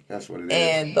with me. That's what it is.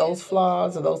 And those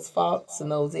flaws or those faults and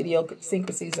those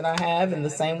idiosyncrasies that I have and the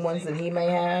same ones that he may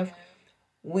have,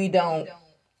 we don't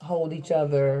hold each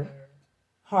other,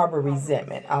 harbor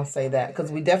resentment. I'll say that.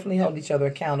 Because we definitely hold each other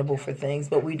accountable for things,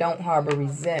 but we don't harbor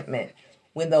resentment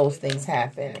when those things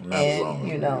happen.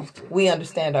 And, we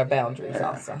understand our boundaries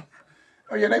also.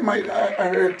 Oh, yeah, they might. I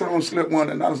heard Tone slip one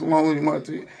and not as long as you want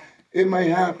to. It may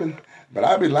happen. But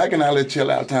I be liking our little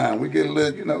chill out time. We get a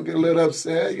little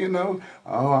upset,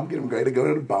 Oh, I'm getting ready to go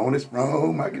to the bonus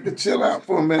room. I get to chill out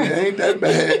for a minute. It ain't that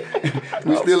bad.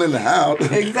 We still in the house.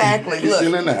 Exactly. We're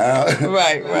still in the house.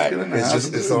 Right.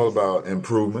 It's all about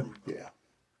improvement. Yeah.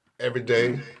 Every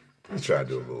day, let's try to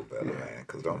do a little better, man.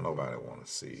 Because don't nobody want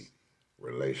to see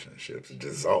relationships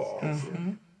dissolve.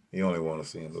 Mm-hmm. You only want to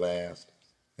see them last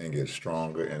and get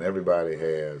stronger. And everybody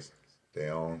has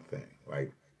their own thing.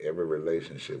 Like, every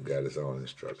relationship got its own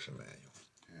instruction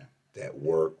manual that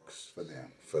works for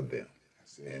them.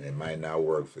 And it might not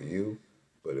work for you,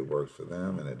 but it works for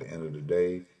them. And at the end of the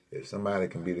day, if somebody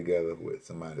can be together with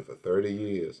somebody for 30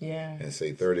 years and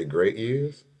say 30 great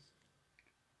years,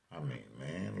 I mean,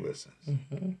 man, listen.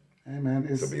 Mm-hmm. Hey, man,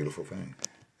 it's a beautiful thing.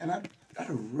 And I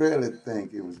really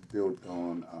think it was built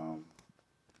on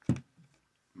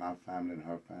my family and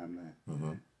her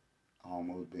family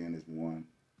almost being as one.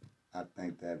 I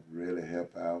think that really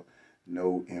helped out.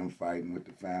 No infighting with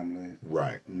the family.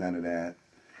 Right. None of that.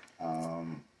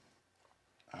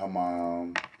 Her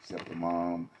mom, except her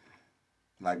mom,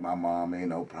 like my mom, ain't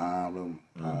no problem.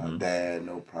 Dad,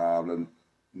 no problem.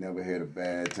 Never had a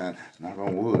bad time. Knock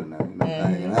on wood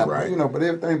now. Right. But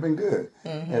everything been good.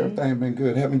 Everything been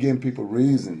good. Haven't given people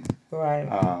reason. Right.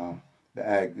 To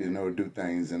act, do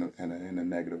things in a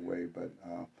negative way. But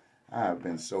I have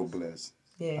been so blessed.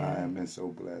 Yeah. I have been so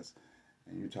blessed.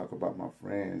 And you talk about my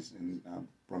friends, and I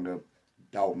brought up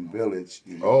Dalton Village.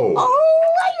 Oh,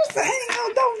 I used to hang out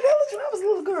in Dalton Village when I was a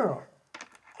little girl.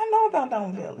 I know about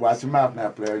Dalton Village. Watch your mouth now,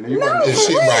 player. No, for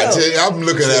real. I'm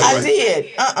looking at I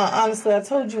did. Honestly, I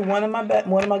told you one of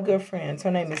my good friends.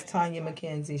 Her name is Tanya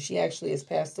McKenzie. She actually has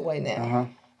passed away now.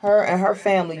 Her and her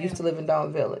family used to live in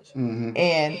Dalton Village.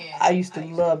 And I used to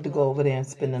love to go over there and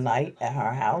spend the night at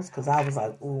her house because I was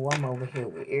like, ooh, I'm over here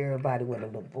with everybody, with the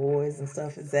little boys and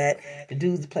stuff. Is that the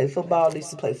dudes that play football? They used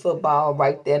to play football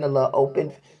right there in the little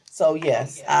open. So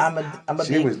yes, I'm a.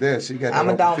 She was there. She got I'm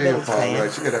the a Dalton open field Village part, fan.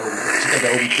 right? She got the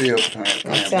open field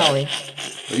plan. I'm telling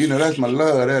you. But that's my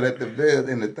love there at the Ville.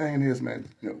 And the thing is, man,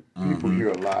 people hear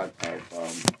a lot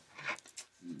of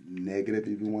negative,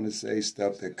 if you want to say,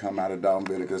 stuff that come out of Dalton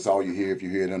Village. That's all you hear if you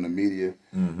hear it on the media.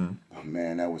 Oh,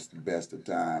 man, that was the best of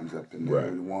times up in there.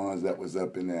 Right. The ones that was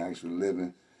up in there actually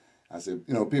living. I said,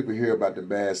 people hear about the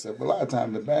bad stuff, but a lot of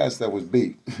times the bad stuff was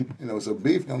beef. So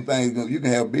beef, them things, you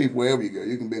can have beef wherever you go.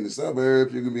 You can be in the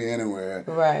suburbs, you can be anywhere.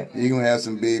 Right. You can have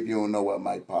some beef, you don't know what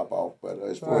might pop off. But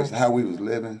as far as how we was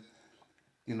living,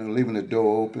 leaving the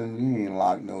door open, you ain't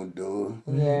lock no door.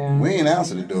 Yeah. We ain't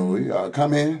answer the door. We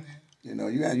come in. You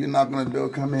knock on the door,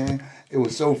 come in. It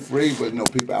was so free, but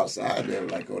people outside there were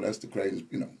like, oh, that's the craziest,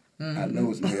 I know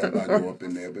it's me if I go up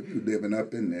in there, but you living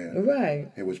up in there.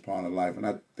 Right. It was part of life. And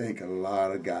I think a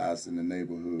lot of guys in the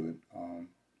neighborhood,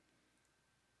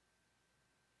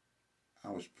 I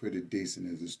was pretty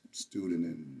decent as a student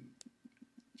in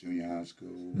junior high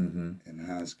school and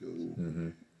high school.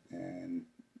 And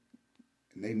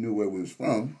they knew where we was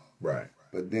from. right.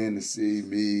 But then to see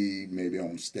me maybe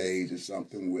on stage or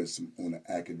something with on the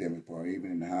academic part,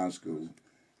 even in high school,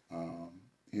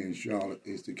 here in Charlotte,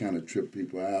 is to kind of trip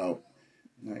people out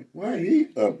Like, why he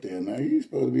up there now? He's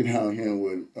supposed to be down here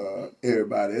with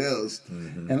everybody else.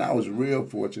 Mm-hmm. And I was real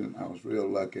fortunate. I was real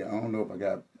lucky. I don't know if I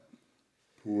got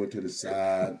pulled to the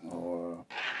side or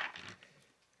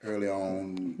early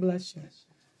on. Bless you.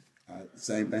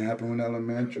 Same thing happened with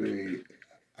elementary.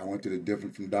 I went to the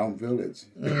different from Down Village.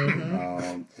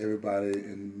 Mm-hmm. Everybody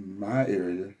in my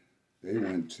area, they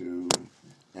went to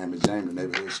Amber James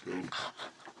neighborhood school.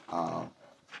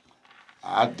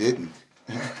 I didn't.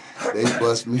 They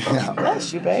bust me out.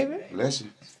 Bless you, baby. Bless you.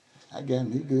 I got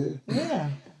me good. Yeah.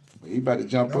 But he about to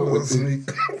jump up with me.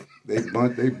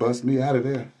 They bust me out of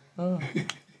there.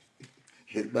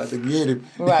 He's about to get him.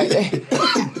 Right.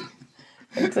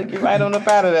 They took you right on up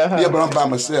out of there, huh? Yeah, but I'm by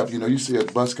myself. You know, you see a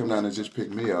bus come down and just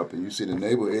pick me up, and you see the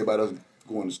neighbor, everybody else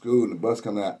going to school, and the bus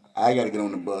coming out. I got to get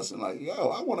on the bus and like, yo,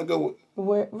 I want to go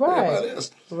with everybody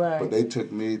else. Right. But they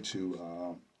took me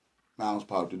to Mounds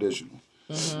Park Traditional,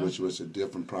 which was a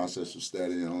different process of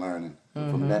studying and learning.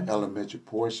 Mm-hmm. From that elementary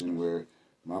portion where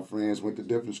my friends went to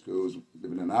different schools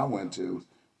than I went to,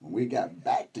 when we got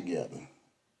back together,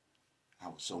 I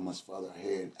was so much further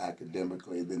ahead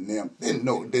academically than them.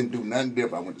 Didn't do nothing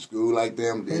different. I went to school like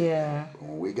them. Yeah. But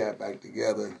when we got back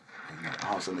together,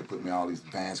 all of a sudden they put me in all these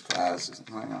advanced classes.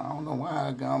 I'm like, I don't know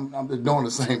why. I'm just doing the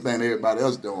same thing everybody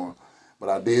else doing. But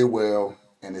I did well,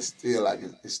 and it's still like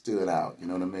it stood out. You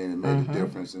know what I mean? It made a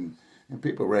difference, and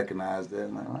people recognize that.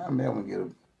 I'm like, well, I'm never gonna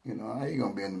get how you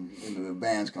gonna be in the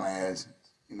advanced class?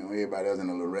 You know, everybody else in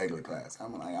a little regular class.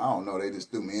 I'm like, I don't know. They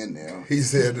just threw me in there. He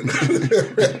said, a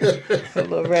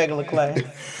little regular class.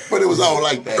 But it was all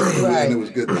like that. Right. And it was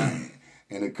a good thing.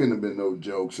 And it couldn't have been no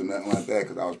jokes or nothing like that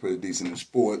because I was pretty decent in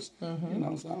sports. Mm-hmm. You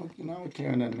know, so I was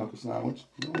carrying that knuckle sandwich.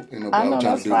 I know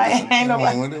that's right. Ain't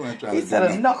nobody. He said a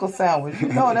nothing. Knuckle sandwich.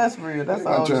 You know that's real. That's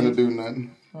all. I'm trying to do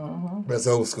nothing. Mm-hmm. That's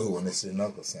old school when they say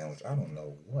knuckle sandwich. I don't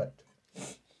know what.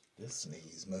 This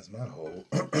sneeze messed my whole.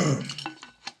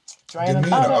 And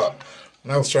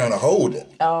I was trying to hold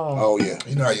it. Oh yeah.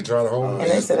 You know how you try to hold it?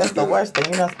 And they said that's the worst thing.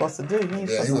 You're not supposed to do. You ain't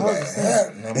supposed he to was hold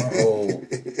like, now my whole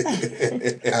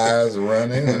eyes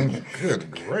running. And good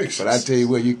gracious. But I tell you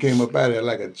what, you came up out of there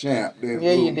like a champ. Then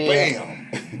you did.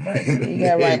 Bam. You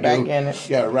got right back in it.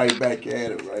 Got right back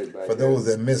at it. For those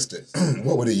that missed it,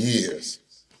 what were the years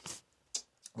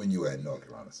when you were at North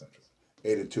Carolina Central?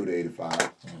 82 to 85.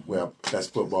 Mm-hmm. Well, that's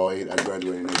football. I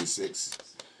graduated in 86.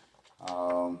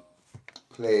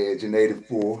 Pledge in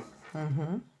 84.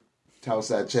 Mm-hmm.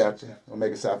 Towside chapter,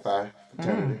 Omega Psi Phi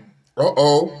fraternity.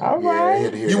 Uh-oh. All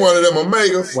right. Yeah, you one of them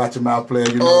Omegas? Watch them out, player.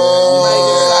 You know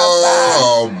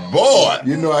boy.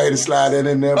 You know I had to slide that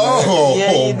in there, man. Oh,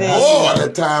 yeah, you did. boy.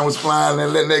 The time was flying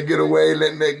and letting that get away.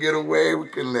 We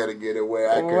couldn't let it get away.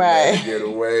 I couldn't let it get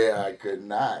away. I could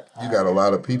not. You got a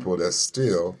lot of people that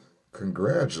still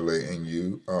congratulating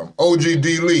you.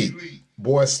 OGD Lee.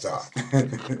 Boy, stop.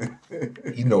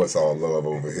 You know it's all love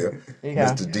over here.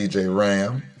 Yeah. Mr. DJ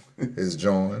Ram is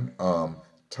joined.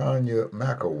 Tanya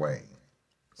McElwain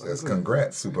says,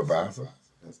 congrats, supervisor.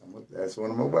 That's one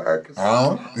of my workers.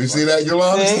 You see that,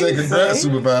 Yolanda? She said, congrats,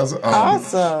 supervisor.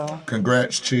 Awesome.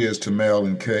 Congrats, cheers to Mel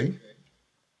and Kay.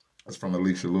 That's from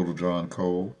Alicia Littlejohn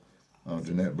Cole.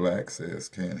 Jeanette Black says,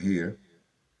 can't hear.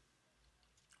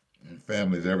 And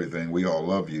family's everything. We all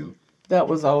love you. That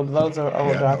was old. Those are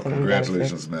older. Yeah,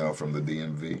 congratulations, Mel, from the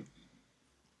DMV.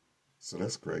 So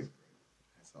that's great.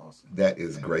 That's awesome. That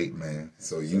is great, man.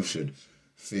 So you should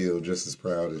feel just as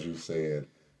proud as you said,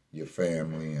 your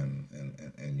family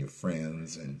and your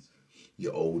friends and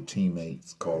your old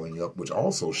teammates calling you up, which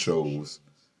also shows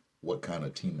what kind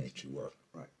of teammate you were.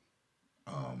 Right.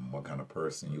 What kind of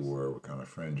person you were, what kind of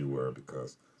friend you were,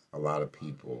 because a lot of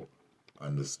people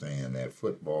understand that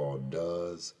football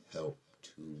does help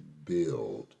to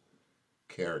build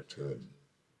character and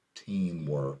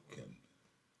teamwork and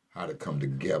how to come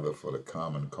together for the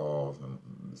common cause. And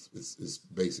it's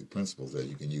basic principles that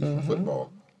you can use in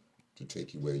football to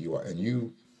take you where you are. And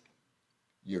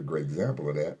you're a great example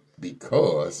of that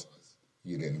because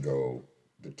you didn't go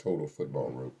the total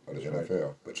football route of the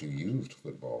NFL, but you used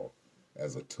football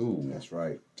as a tool. That's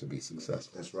right. To be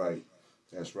successful. That's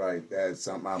right. That's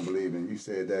something I believe in. You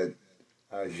said that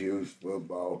I used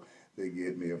football to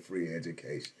get me a free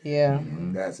education. Yeah.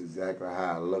 Mm-hmm. That's exactly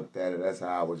how I looked at it. That's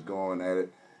how I was going at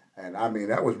it. And I mean,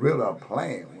 that was really a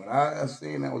plan. When I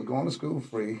seen I was going to school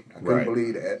free. I couldn't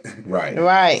believe that. Right.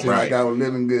 Seemed like I was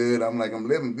living good. I'm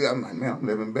living good. I'm like, man, I'm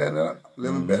living better.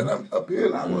 Up here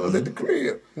than I was at the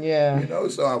crib. Yeah. You know,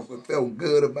 so I felt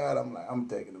good about it. I'm like, I'm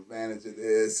taking advantage of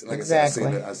this. Like Exactly.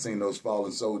 I said, I seen those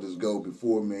fallen soldiers go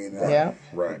before me, and Yeah.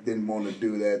 I didn't want to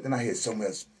do that. Then I had so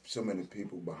many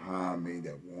people behind me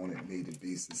that wanted me to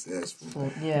be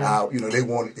successful. Yeah. You know, they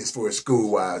wanted this for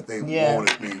school wise. They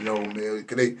wanted me, you know, man.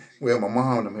 My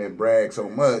mom and them had bragged so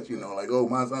much, you know, like, oh,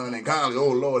 my son in college. Oh,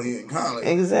 Lord, he in college.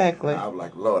 Exactly. I was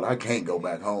like, Lord, I can't go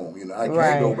back home. You know, I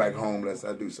can't go back home unless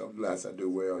I do something, unless I do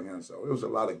well. You know, so it was a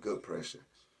lot of good pressure.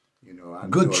 You know,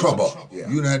 good trouble.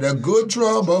 You had that good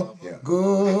trouble. Yeah.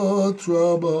 Good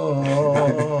trouble.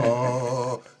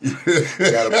 Got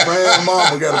a praying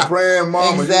mama. Got a praying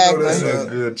mama. Exactly. You know, That's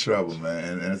good trouble,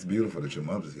 man. And it's beautiful that your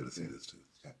mother's here to see this too.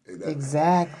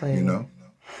 Exactly. You know,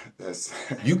 that's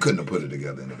you couldn't have put it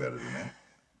together any better than that.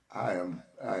 I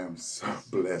am so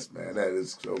blessed, man. That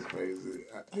is so crazy.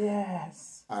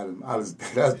 Yes. That's I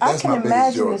can my biggest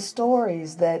imagine joy. the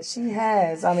stories that she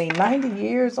has. I mean, 90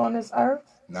 years on this earth.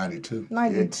 92.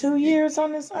 92 years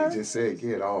on this He earth. just said,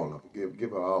 get all of it.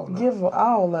 Give her all of it. Give her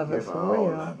all of it Give her for all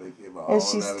real. of it. Give her And all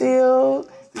she of it. still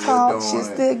talk. doing She it.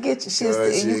 still get you. She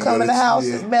You come in the house.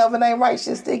 yeah. Melvin ain't right.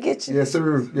 She still get you. Yes,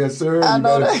 sir. Yes, sir. I You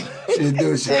know better- that. She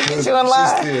do. She She'll cook. get you in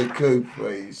line. She still cook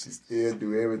for you. She still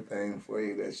do everything for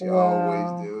you that she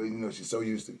always do. You know, she's so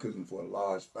used to cooking for a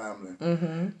large family.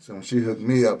 Mm-hmm. So when she hooked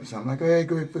me up, so I'm like, hey,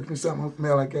 go ahead, cook me something.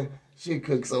 Smell like that. She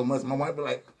cooked so much. My wife be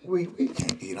like, we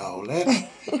can't eat all that.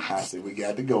 I said, we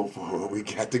got to go for it. We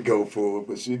got to go for it.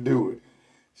 But she do it.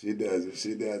 She does it.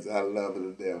 She does. I love her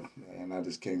to death, man. I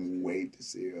just can't wait to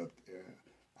see her up there.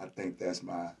 I think that's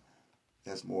more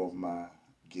of my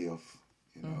gift.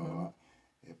 You know,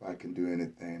 if I can do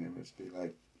anything, it must be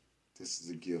like this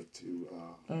is a gift to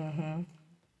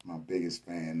my biggest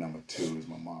fan. Number 2 is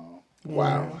my mom.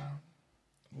 Wow.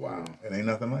 Wow. It ain't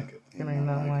nothing like it. It ain't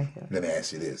nothing like it. Let me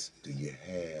ask you this. Do you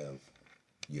have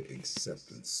your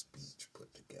acceptance speech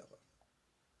put together?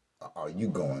 Are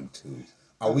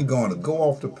we going to go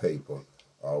off the paper?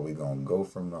 Or are we going to go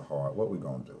from the heart? What we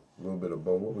going to do? A little bit of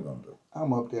both. What we going to do?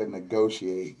 I'm up there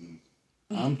negotiating.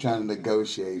 I'm trying to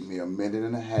negotiate me a minute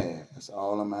and a half. That's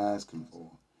all I'm asking for.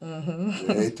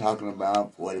 They talking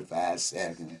about 45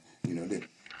 seconds. You know,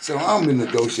 so I'm in the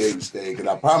negotiating stage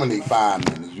because I probably need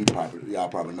 5 minutes. Y'all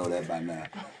probably know that by now.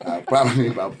 I probably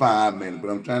need about 5 minutes,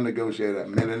 but I'm trying to negotiate a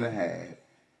minute and a half.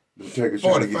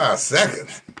 45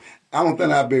 seconds. I don't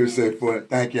think I'll be able to say for it,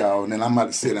 thank y'all, and then I'm about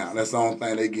to sit down. That's the only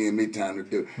thing they give me time to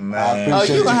do. Man. Oh,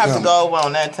 you're going to have to go over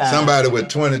on that time. Somebody with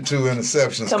 22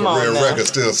 interceptions, career record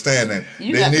still standing,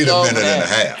 You they got to need go a over minute and a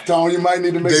that. half. Tone, you might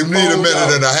need to make They some need a phone minute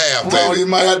calls. and a half, Tone, baby. you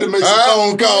might have to make some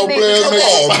phone calls, need players. to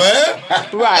Come on, man.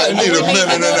 Right. They need a minute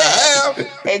and a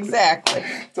half. Exactly.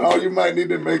 Tone, you might need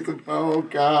to make some phone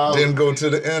calls. Didn't go to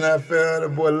the NFL. The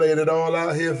boy laid it all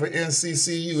out here for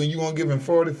NCCU, and you won't give him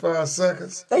 45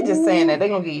 seconds? They just saying that. They're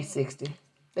going to give you 60.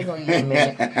 They're going to give you a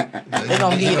minute. They're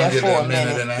going to give you that 4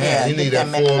 minutes. And a half. You need that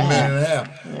 4 minute and a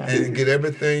half. Yeah. And get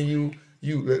everything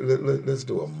let's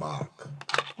do a mock.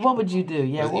 What would you do?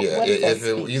 Yeah, what is that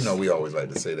speech? You know we always like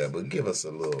to say that, but give us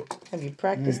a little. Have you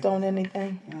practiced on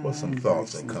anything? What's some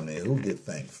thoughts that come in? Who get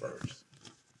thanked first?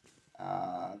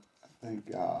 I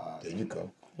thank God. There you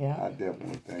go. Yeah. I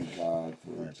definitely thank God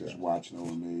for just watching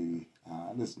over me.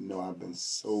 I just know I've been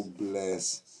so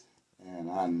blessed,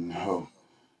 and I know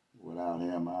without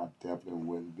him, I definitely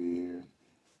wouldn't be here.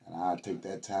 And I take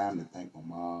that time to thank my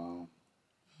mom,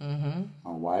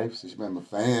 my wife. She's been my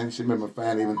fan. She's been my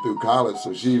fan even through college,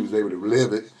 so she was able to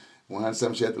relive it. When had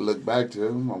something she had to look back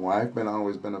to. My wife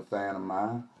always been a fan of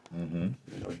mine. You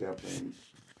know, definitely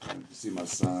to see my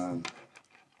son,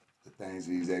 the things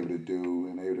he's able to do,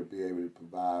 and able to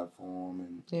provide for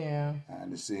him,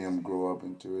 and to see him grow up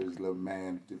into his little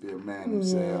man, to be a man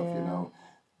himself. You know,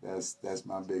 that's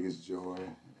my biggest joy.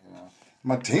 You know,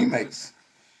 my teammates.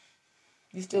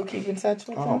 You still keep in touch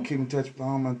with them? Oh, keep in touch with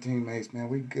all my teammates, man.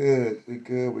 We good. We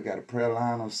got a prayer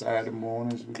line on Saturday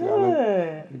mornings. We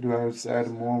do our Saturday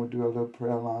morning. We do a little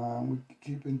prayer line. We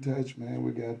keep in touch,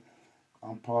 man.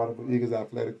 I'm part of the Eagles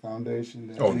Athletic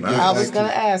Foundation. Oh, nice. I was going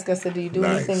to ask. I said, do you do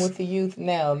anything with the youth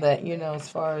now that, you know, as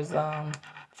far as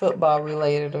football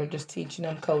related, or just teaching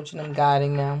them, coaching them,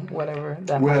 guiding them, whatever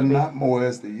that might be? Well, not more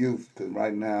as the youth, because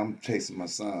right now I'm chasing my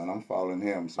son. I'm following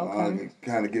him. So I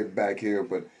kind of get back here,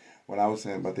 but what I was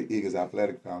saying about the Eagles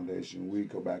Athletic Foundation, we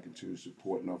go back into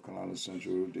support North Carolina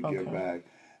Central to give back.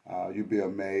 You'd be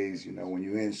amazed, you know, when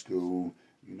you're in school,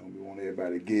 You know, we want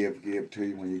everybody to give to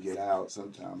you when you get out.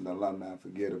 Sometimes the alumni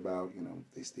forget about, you know,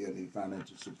 they still need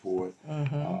financial support.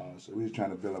 So we're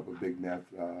trying to build up a big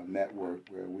network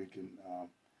where we can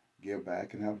give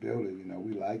back and help build it. You know,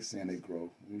 we like seeing it grow.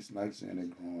 We like seeing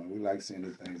it growing. We like seeing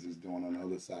the things it's doing on the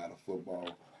other side of football.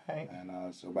 Right.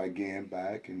 And so by getting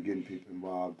back and getting people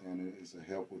involved in it, it's a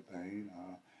helpful thing.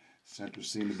 Central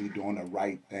seem to be doing the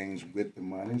right things with the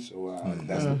money. So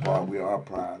that's the part we are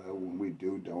proud of. When we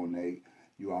do donate,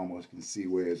 you almost can see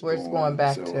where it's going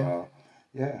back to.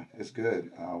 Yeah, it's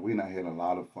good. We not had a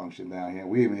lot of function down here.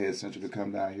 We even had Central to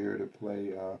come down here to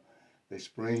play the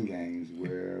spring games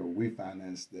where we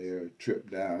financed their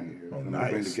trip down here. Oh, and nice.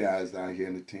 We bring the guys down here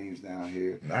and the teams down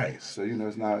here. Nice. So, you know,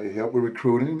 it helped with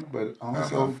recruiting, but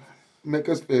also make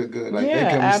us feel good. Like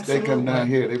Yeah, they come down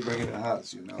here, they bring it to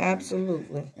us, you know.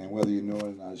 Absolutely. And whether you know it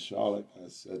or not, Charlotte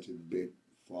has such a big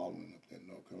following up in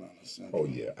North Carolina Central. Oh,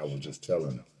 yeah. I was just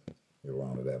telling your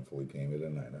Honor that before we came here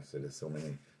tonight. I said there's so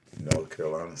many North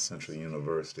Carolina Central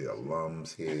University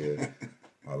alums here.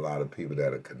 A lot of people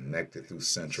that are connected through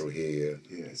Central here.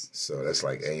 Yes. So that's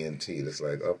like A&T. That's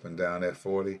like up and down that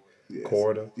 40 Yes.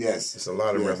 corridor. Yes. It's a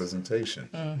lot of representation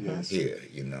here,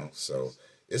 you know. So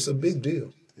it's a big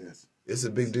deal. Yes. It's a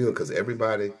big deal because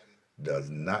everybody does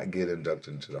not get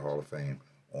inducted into the Hall of Fame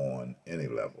on any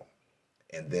level.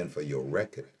 And then for your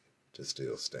record to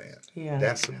still stand. Yeah.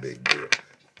 That's a big deal.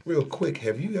 Real quick,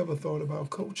 have you ever thought about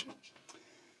coaching?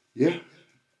 Yeah.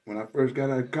 When I first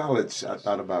got out of college, I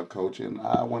thought about coaching.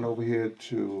 I went over here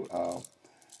to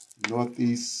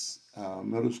Northeast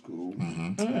Middle School,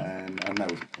 and I know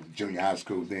it was junior high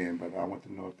school then, but I went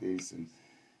to Northeast, and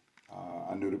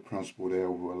I knew the principal there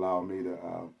who allowed me to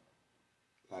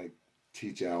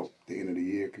teach out the end of the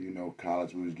year, because, you know,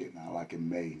 college we was getting out like in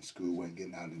May, school wasn't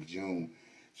getting out in June.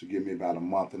 So give me about a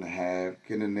month and a half,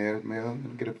 get in there,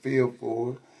 man, get a feel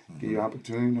for it. Give you an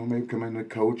opportunity, you know, maybe come in and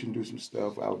coach and do some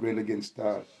stuff. I was really getting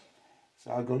started.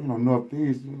 So I go, you know,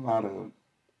 Northeast, a lot of,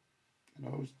 you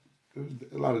know, there's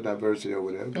a lot of diversity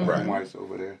over there. Black and whites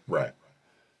over there. Right.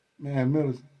 Man,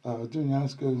 junior high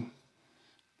school,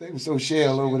 they were so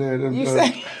shell over there. You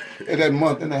say? In that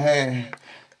month and a half.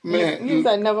 Man, you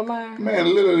said never mind.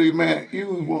 Man, literally, man, you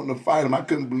was wanting to fight them. I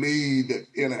couldn't believe the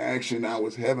interaction I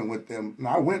was having with them. And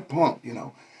I went pumped, you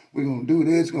know. We're going to do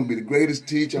this. It's going to be the greatest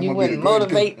teacher. I'm You gonna be went the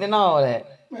greatest motivating and all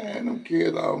that. Man, them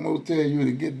kids almost tell you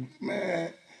to get,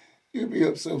 man, you'd be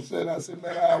up so upset. I said,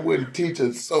 man, I wouldn't teach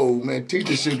a soul, man.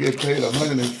 Teachers should get paid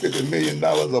 $150 million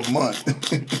a month.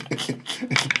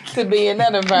 To be in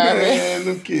that environment. Man,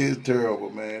 them kids terrible,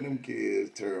 man. Them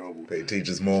kids terrible. Pay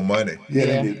teachers more money. Yeah,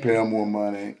 they need to pay them more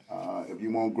money. If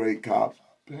you want great cops,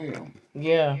 pay them.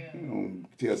 Yeah. You know,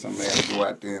 tell some man to go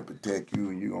out there and protect you,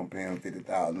 and you're going to pay him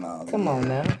 $50,000. Come on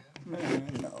now. Man,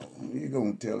 no. You're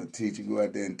going to tell a teacher, go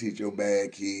out there and teach your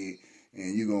bad kid,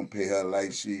 and you're going to pay her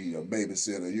like she a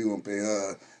babysitter. You're going to pay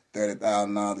her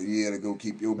 $30,000 a year to go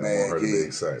keep your bad kid. To be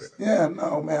excited. Yeah,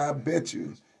 no, man, I bet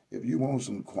you, if you want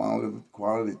some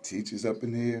quality teachers up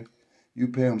in here, you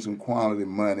pay them some quality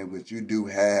money, which you do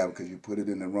have because you put it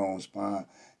in the wrong spot.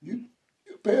 You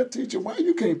pay a teacher. Why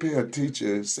you can't pay a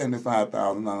teacher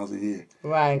 $75,000 a year?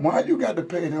 Right. Why you got to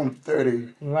pay them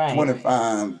 $30,000,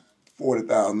 $25,000, $40,000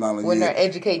 a year? When they're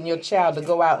educating your child to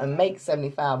go out and make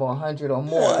 $75,000 or $100,000 or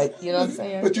more, Yeah. you know what I'm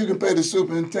saying? But you can pay the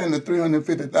superintendent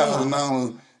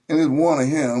 $350,000, and it's one of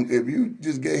him. If you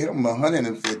just gave him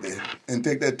 $150,000 and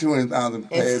take that $200,000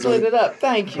 and split it up.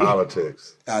 Thank you.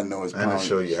 Politics. I know it's and politics. to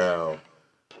show you how.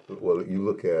 Well, you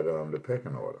look at the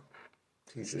pecking order.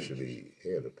 Teachers should be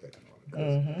head of the pecking order.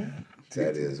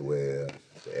 That is where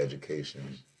the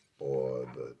education or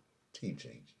the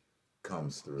teaching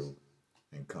comes through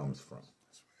and comes from.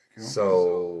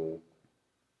 So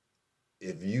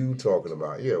if you talking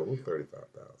about, we're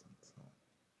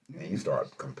 35,000, and you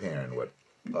start comparing what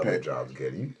other jobs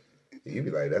get, you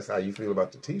be like, that's how you feel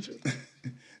about the teacher?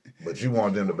 But you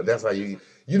want them to, but that's how you're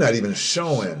not even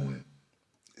showing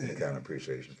any kind of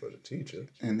appreciation for the teacher.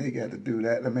 And they got to do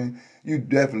that. I mean, you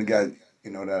definitely got,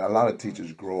 that a lot of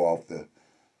teachers grow off the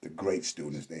great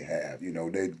students they have.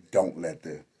 They don't let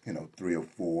the, 3 or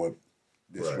 4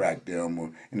 distract them.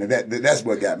 Or, that's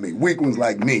what got me. Weak ones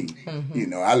like me,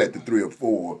 I let the 3 or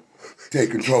 4 take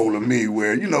control of me,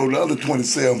 where, the other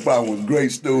 27 probably was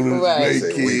great students, great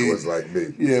kids. Weak ones like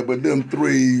me. Yeah, but them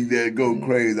 3 that go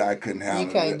crazy, I couldn't handle it.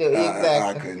 You can't do it, exactly.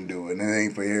 I couldn't do it, and it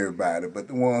ain't for everybody. But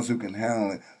the ones who can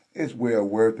handle it, it's well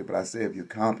worth it. But I say if you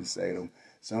compensate them,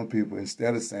 some people,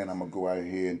 instead of saying I'm going to go out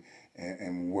here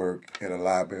and work at a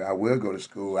library, I will go to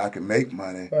school, I can make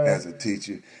money as a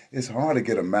teacher. It's hard to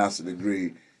get a master's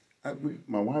degree.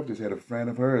 My wife just had a friend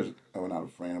of hers, not a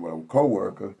friend, but a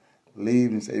co-worker,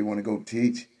 leave and say you want to go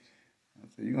teach. I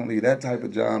said, you're going to leave that type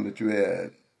of job that you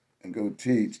had and go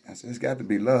teach. I said, it's got to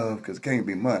be love because it can't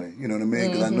be money. You know what I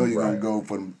mean? Because I know you're going to go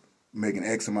from making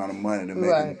X amount of money to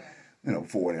making,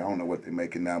 40. I don't know what they're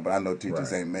making now, but I know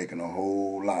teachers ain't making a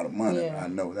whole lot of money. I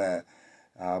know that.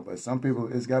 But some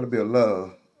people, it's got to be a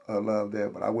love there.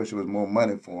 But I wish it was more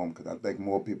money for them because I think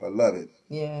more people love it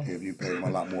if you pay them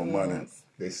a lot more money.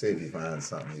 They say if you find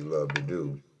something you love to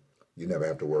do, you never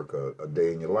have to work a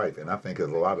day in your life. And I think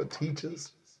there's a lot of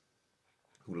teachers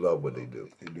who love what they do.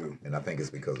 They do. And I think it's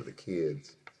because of the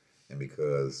kids and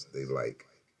because they like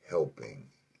helping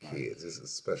kids. This is a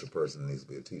special person that needs to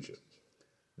be a teacher.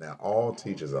 Now, all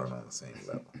teachers aren't on the same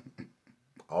level.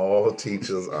 All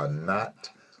teachers are not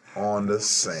on the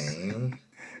same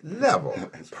level,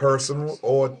 personal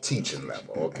or teaching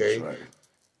level, okay? That's right.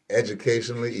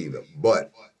 Educationally either.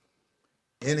 But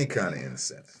any kind of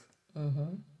incentive.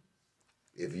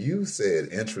 If you said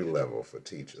entry level for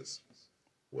teachers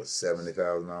was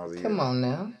 $70,000 a year. Come on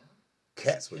now.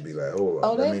 Cats would be like, hold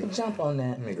on. Oh, they could jump on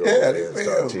that. Let me go over there and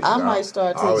start teaching. I might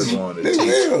start teaching. I always wanted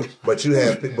to teach. But you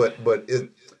have, but it,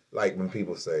 like when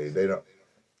people say they don't,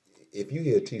 if you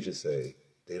hear teachers say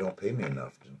they don't pay me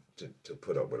enough to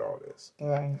put up with all this.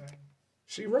 Right.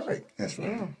 She right. That's right.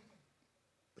 Yeah.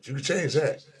 But you could change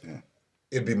that. Yeah.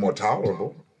 It'd be more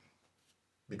tolerable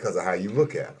because of how you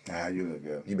look at it. How you look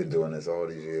at it. You've been doing this all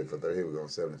these years for 30, here we go,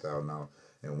 $70,000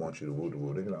 and want you to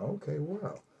woo-de-woo. They're like, okay,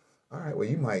 wow. All right, well,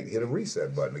 you might hit a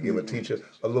reset button to give a teacher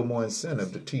a little more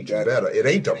incentive to teach better. It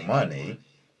ain't the money.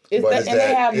 They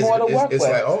have more to work with. It's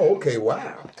like, oh, okay,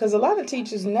 wow. Because a lot of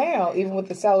teachers now, even with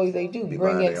the salary they do,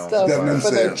 bring in buying stuff their own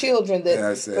for their children,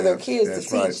 Yeah, for their kids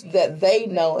to that's teach that they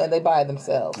know and they buy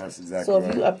themselves. That's exactly so if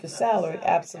right. you up the salary,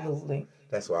 absolutely.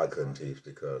 That's why I couldn't teach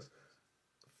because,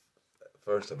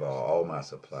 first of all my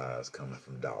supplies coming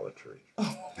from Dollar Tree.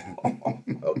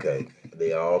 Okay,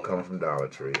 they all come from Dollar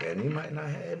Tree, and you might not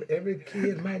have, every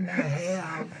kid might not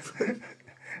have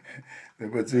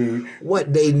But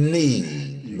what they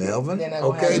need, Melvin.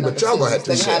 Okay, but y'all gonna have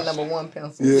to They share. have number one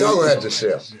pencil. Yeah. Y'all gonna have to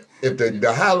share. If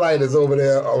the highlight is over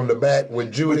there on the back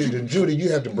with Judy, then Judy,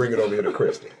 you have to bring it over here to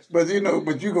Christy. But you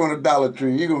going to Dollar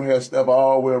Tree, you're going to have stuff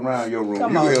all the way around your room.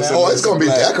 Come on, Oh, it's gonna be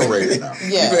decorated now.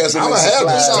 Yeah. I'm gonna have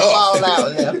the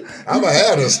stuff. I'm gonna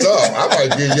have the stuff. I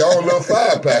might give y'all a little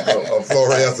 5-pack of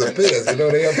fluorescent pins. You know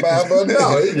they have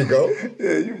 $5. Here you go.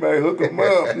 Yeah, you might hook them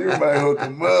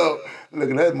up. Look,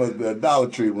 that must be a Dollar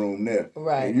Tree room there.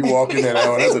 Right. And you walk in there,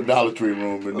 oh, that's a Dollar Tree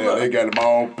room in there. They got them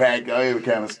all packed, every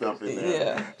kind of stuff in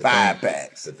there. Yeah.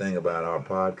 5-packs. The thing about our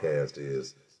podcast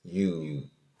is you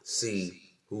see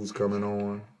who's coming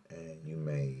on, and you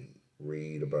may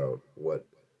read about what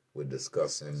we're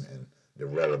discussing and the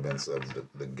relevance of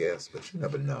the guests, but you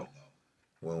never know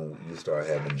when you start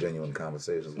having genuine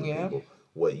conversations with people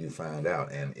what you find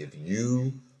out. And if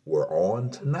you were on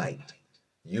tonight,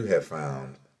 you have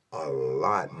found a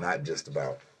lot, not just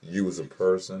about you as a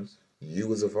person,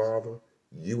 you as a father,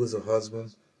 you as a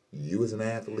husband, you as an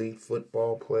athlete,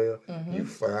 football player. You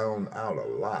found out a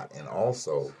lot, and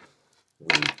also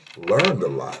we learned a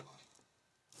lot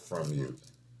from you.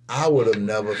 I would have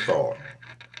never thought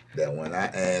that when I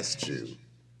asked you,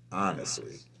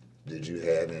 honestly, did you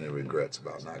have any regrets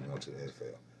about not going to the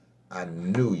NFL? I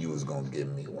knew you was going to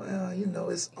give me, well,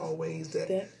 it's always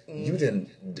that. You didn't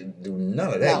do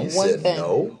none of that. Not you one said thing.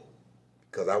 no,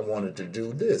 because I wanted to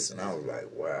do this. And I was like,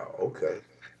 wow, okay.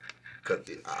 'Cause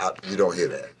you don't hear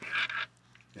that.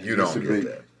 You don't get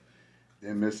that.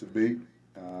 Didn't miss a beat.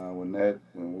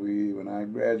 When I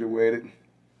graduated,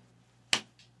 was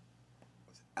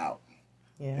out.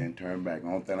 Yeah. And turned back. The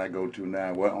only thing I go to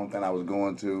now, only thing I was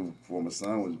going to before my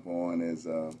son was born is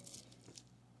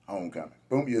homecoming.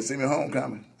 Boom, you'll see me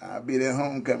homecoming. I'll be there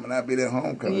homecoming.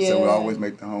 Yeah. So we always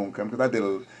make the homecoming.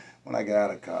 Because when I got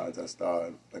out of college, I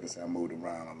started, like I said, I moved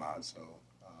around a lot. So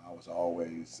I was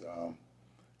always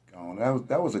gone.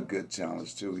 That was a good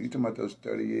challenge, too. You talking about those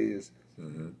 30 years,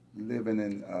 living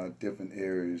in different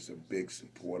areas, a big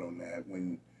support on that.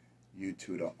 When you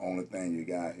two the only thing you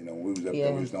got. We was up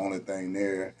there, we was the only thing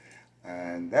there.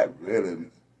 And that really,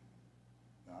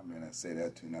 I say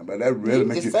that too now, but that really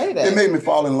it made me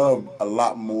fall in love a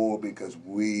lot more because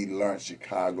we learned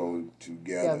Chicago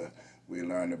together. Yeah. We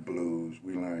learned the blues.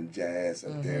 We learned jazz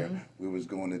up there. We was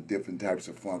going to different types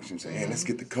of functions. Hey, let's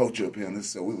get the culture up here.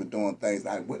 So we were doing things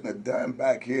I wouldn't have done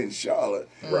back here in Charlotte.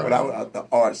 Right. But the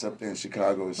arts up there in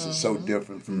Chicago is just so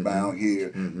different from down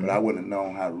here. But I wouldn't have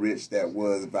known how rich that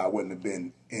was if I wouldn't have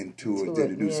been into it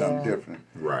to do something different.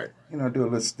 Right. do a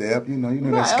little step. You know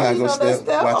Right, that Chicago that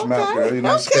step. Watch my okay, girl. You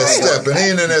know okay. Chicago. Stepping. He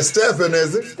ain't in there stepping,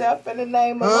 is it? Step in the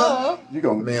name of love. You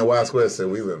gonna Me and Wallace West said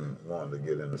we've been wanting to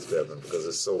get into stepping because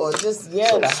it's so. Or just,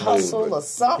 so the smooth, hustle but, or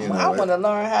something. you know, I want to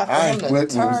learn how for him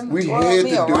to we twirl had me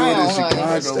to do it around, in honey.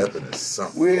 Chicago. Stepping is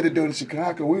something. We had to do it in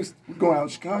Chicago. We going out in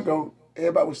Chicago.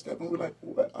 Everybody was stepping. We're like,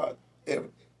 what are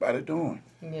everybody doing?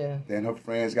 Yeah. Then her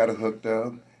friends got her hooked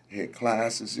up. Had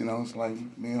classes, It's like,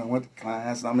 I went to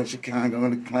class. I'm in Chicago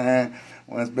in the class.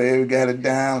 Once baby got it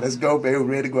down, let's go, baby. We're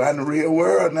ready to go out in the real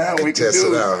world now. We can Test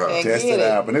do it out, huh? And Test get it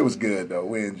it. out. But it was good though.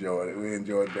 We enjoyed it. We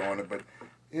enjoyed doing it. But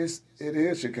it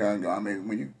is Chicago. I mean,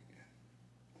 when you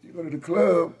go to the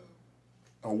club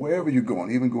or wherever you're going,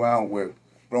 even go out where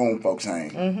grown folks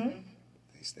hang,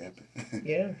 they stepping.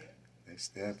 Yeah. They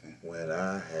stepping. When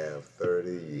I have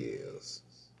 30 years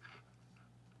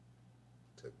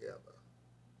together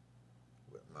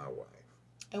with my wife,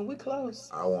 And we close.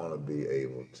 I want to be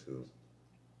able to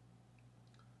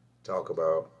talk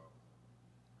about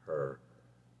her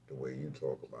the way you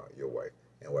talk about your wife.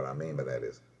 And what I mean by that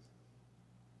is,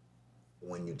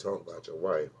 when you talk about your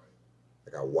wife,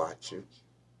 like I watch you,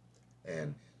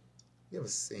 and you ever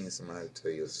seen somebody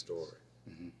tell you a story,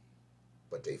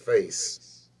 but their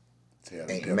face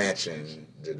ain't matching the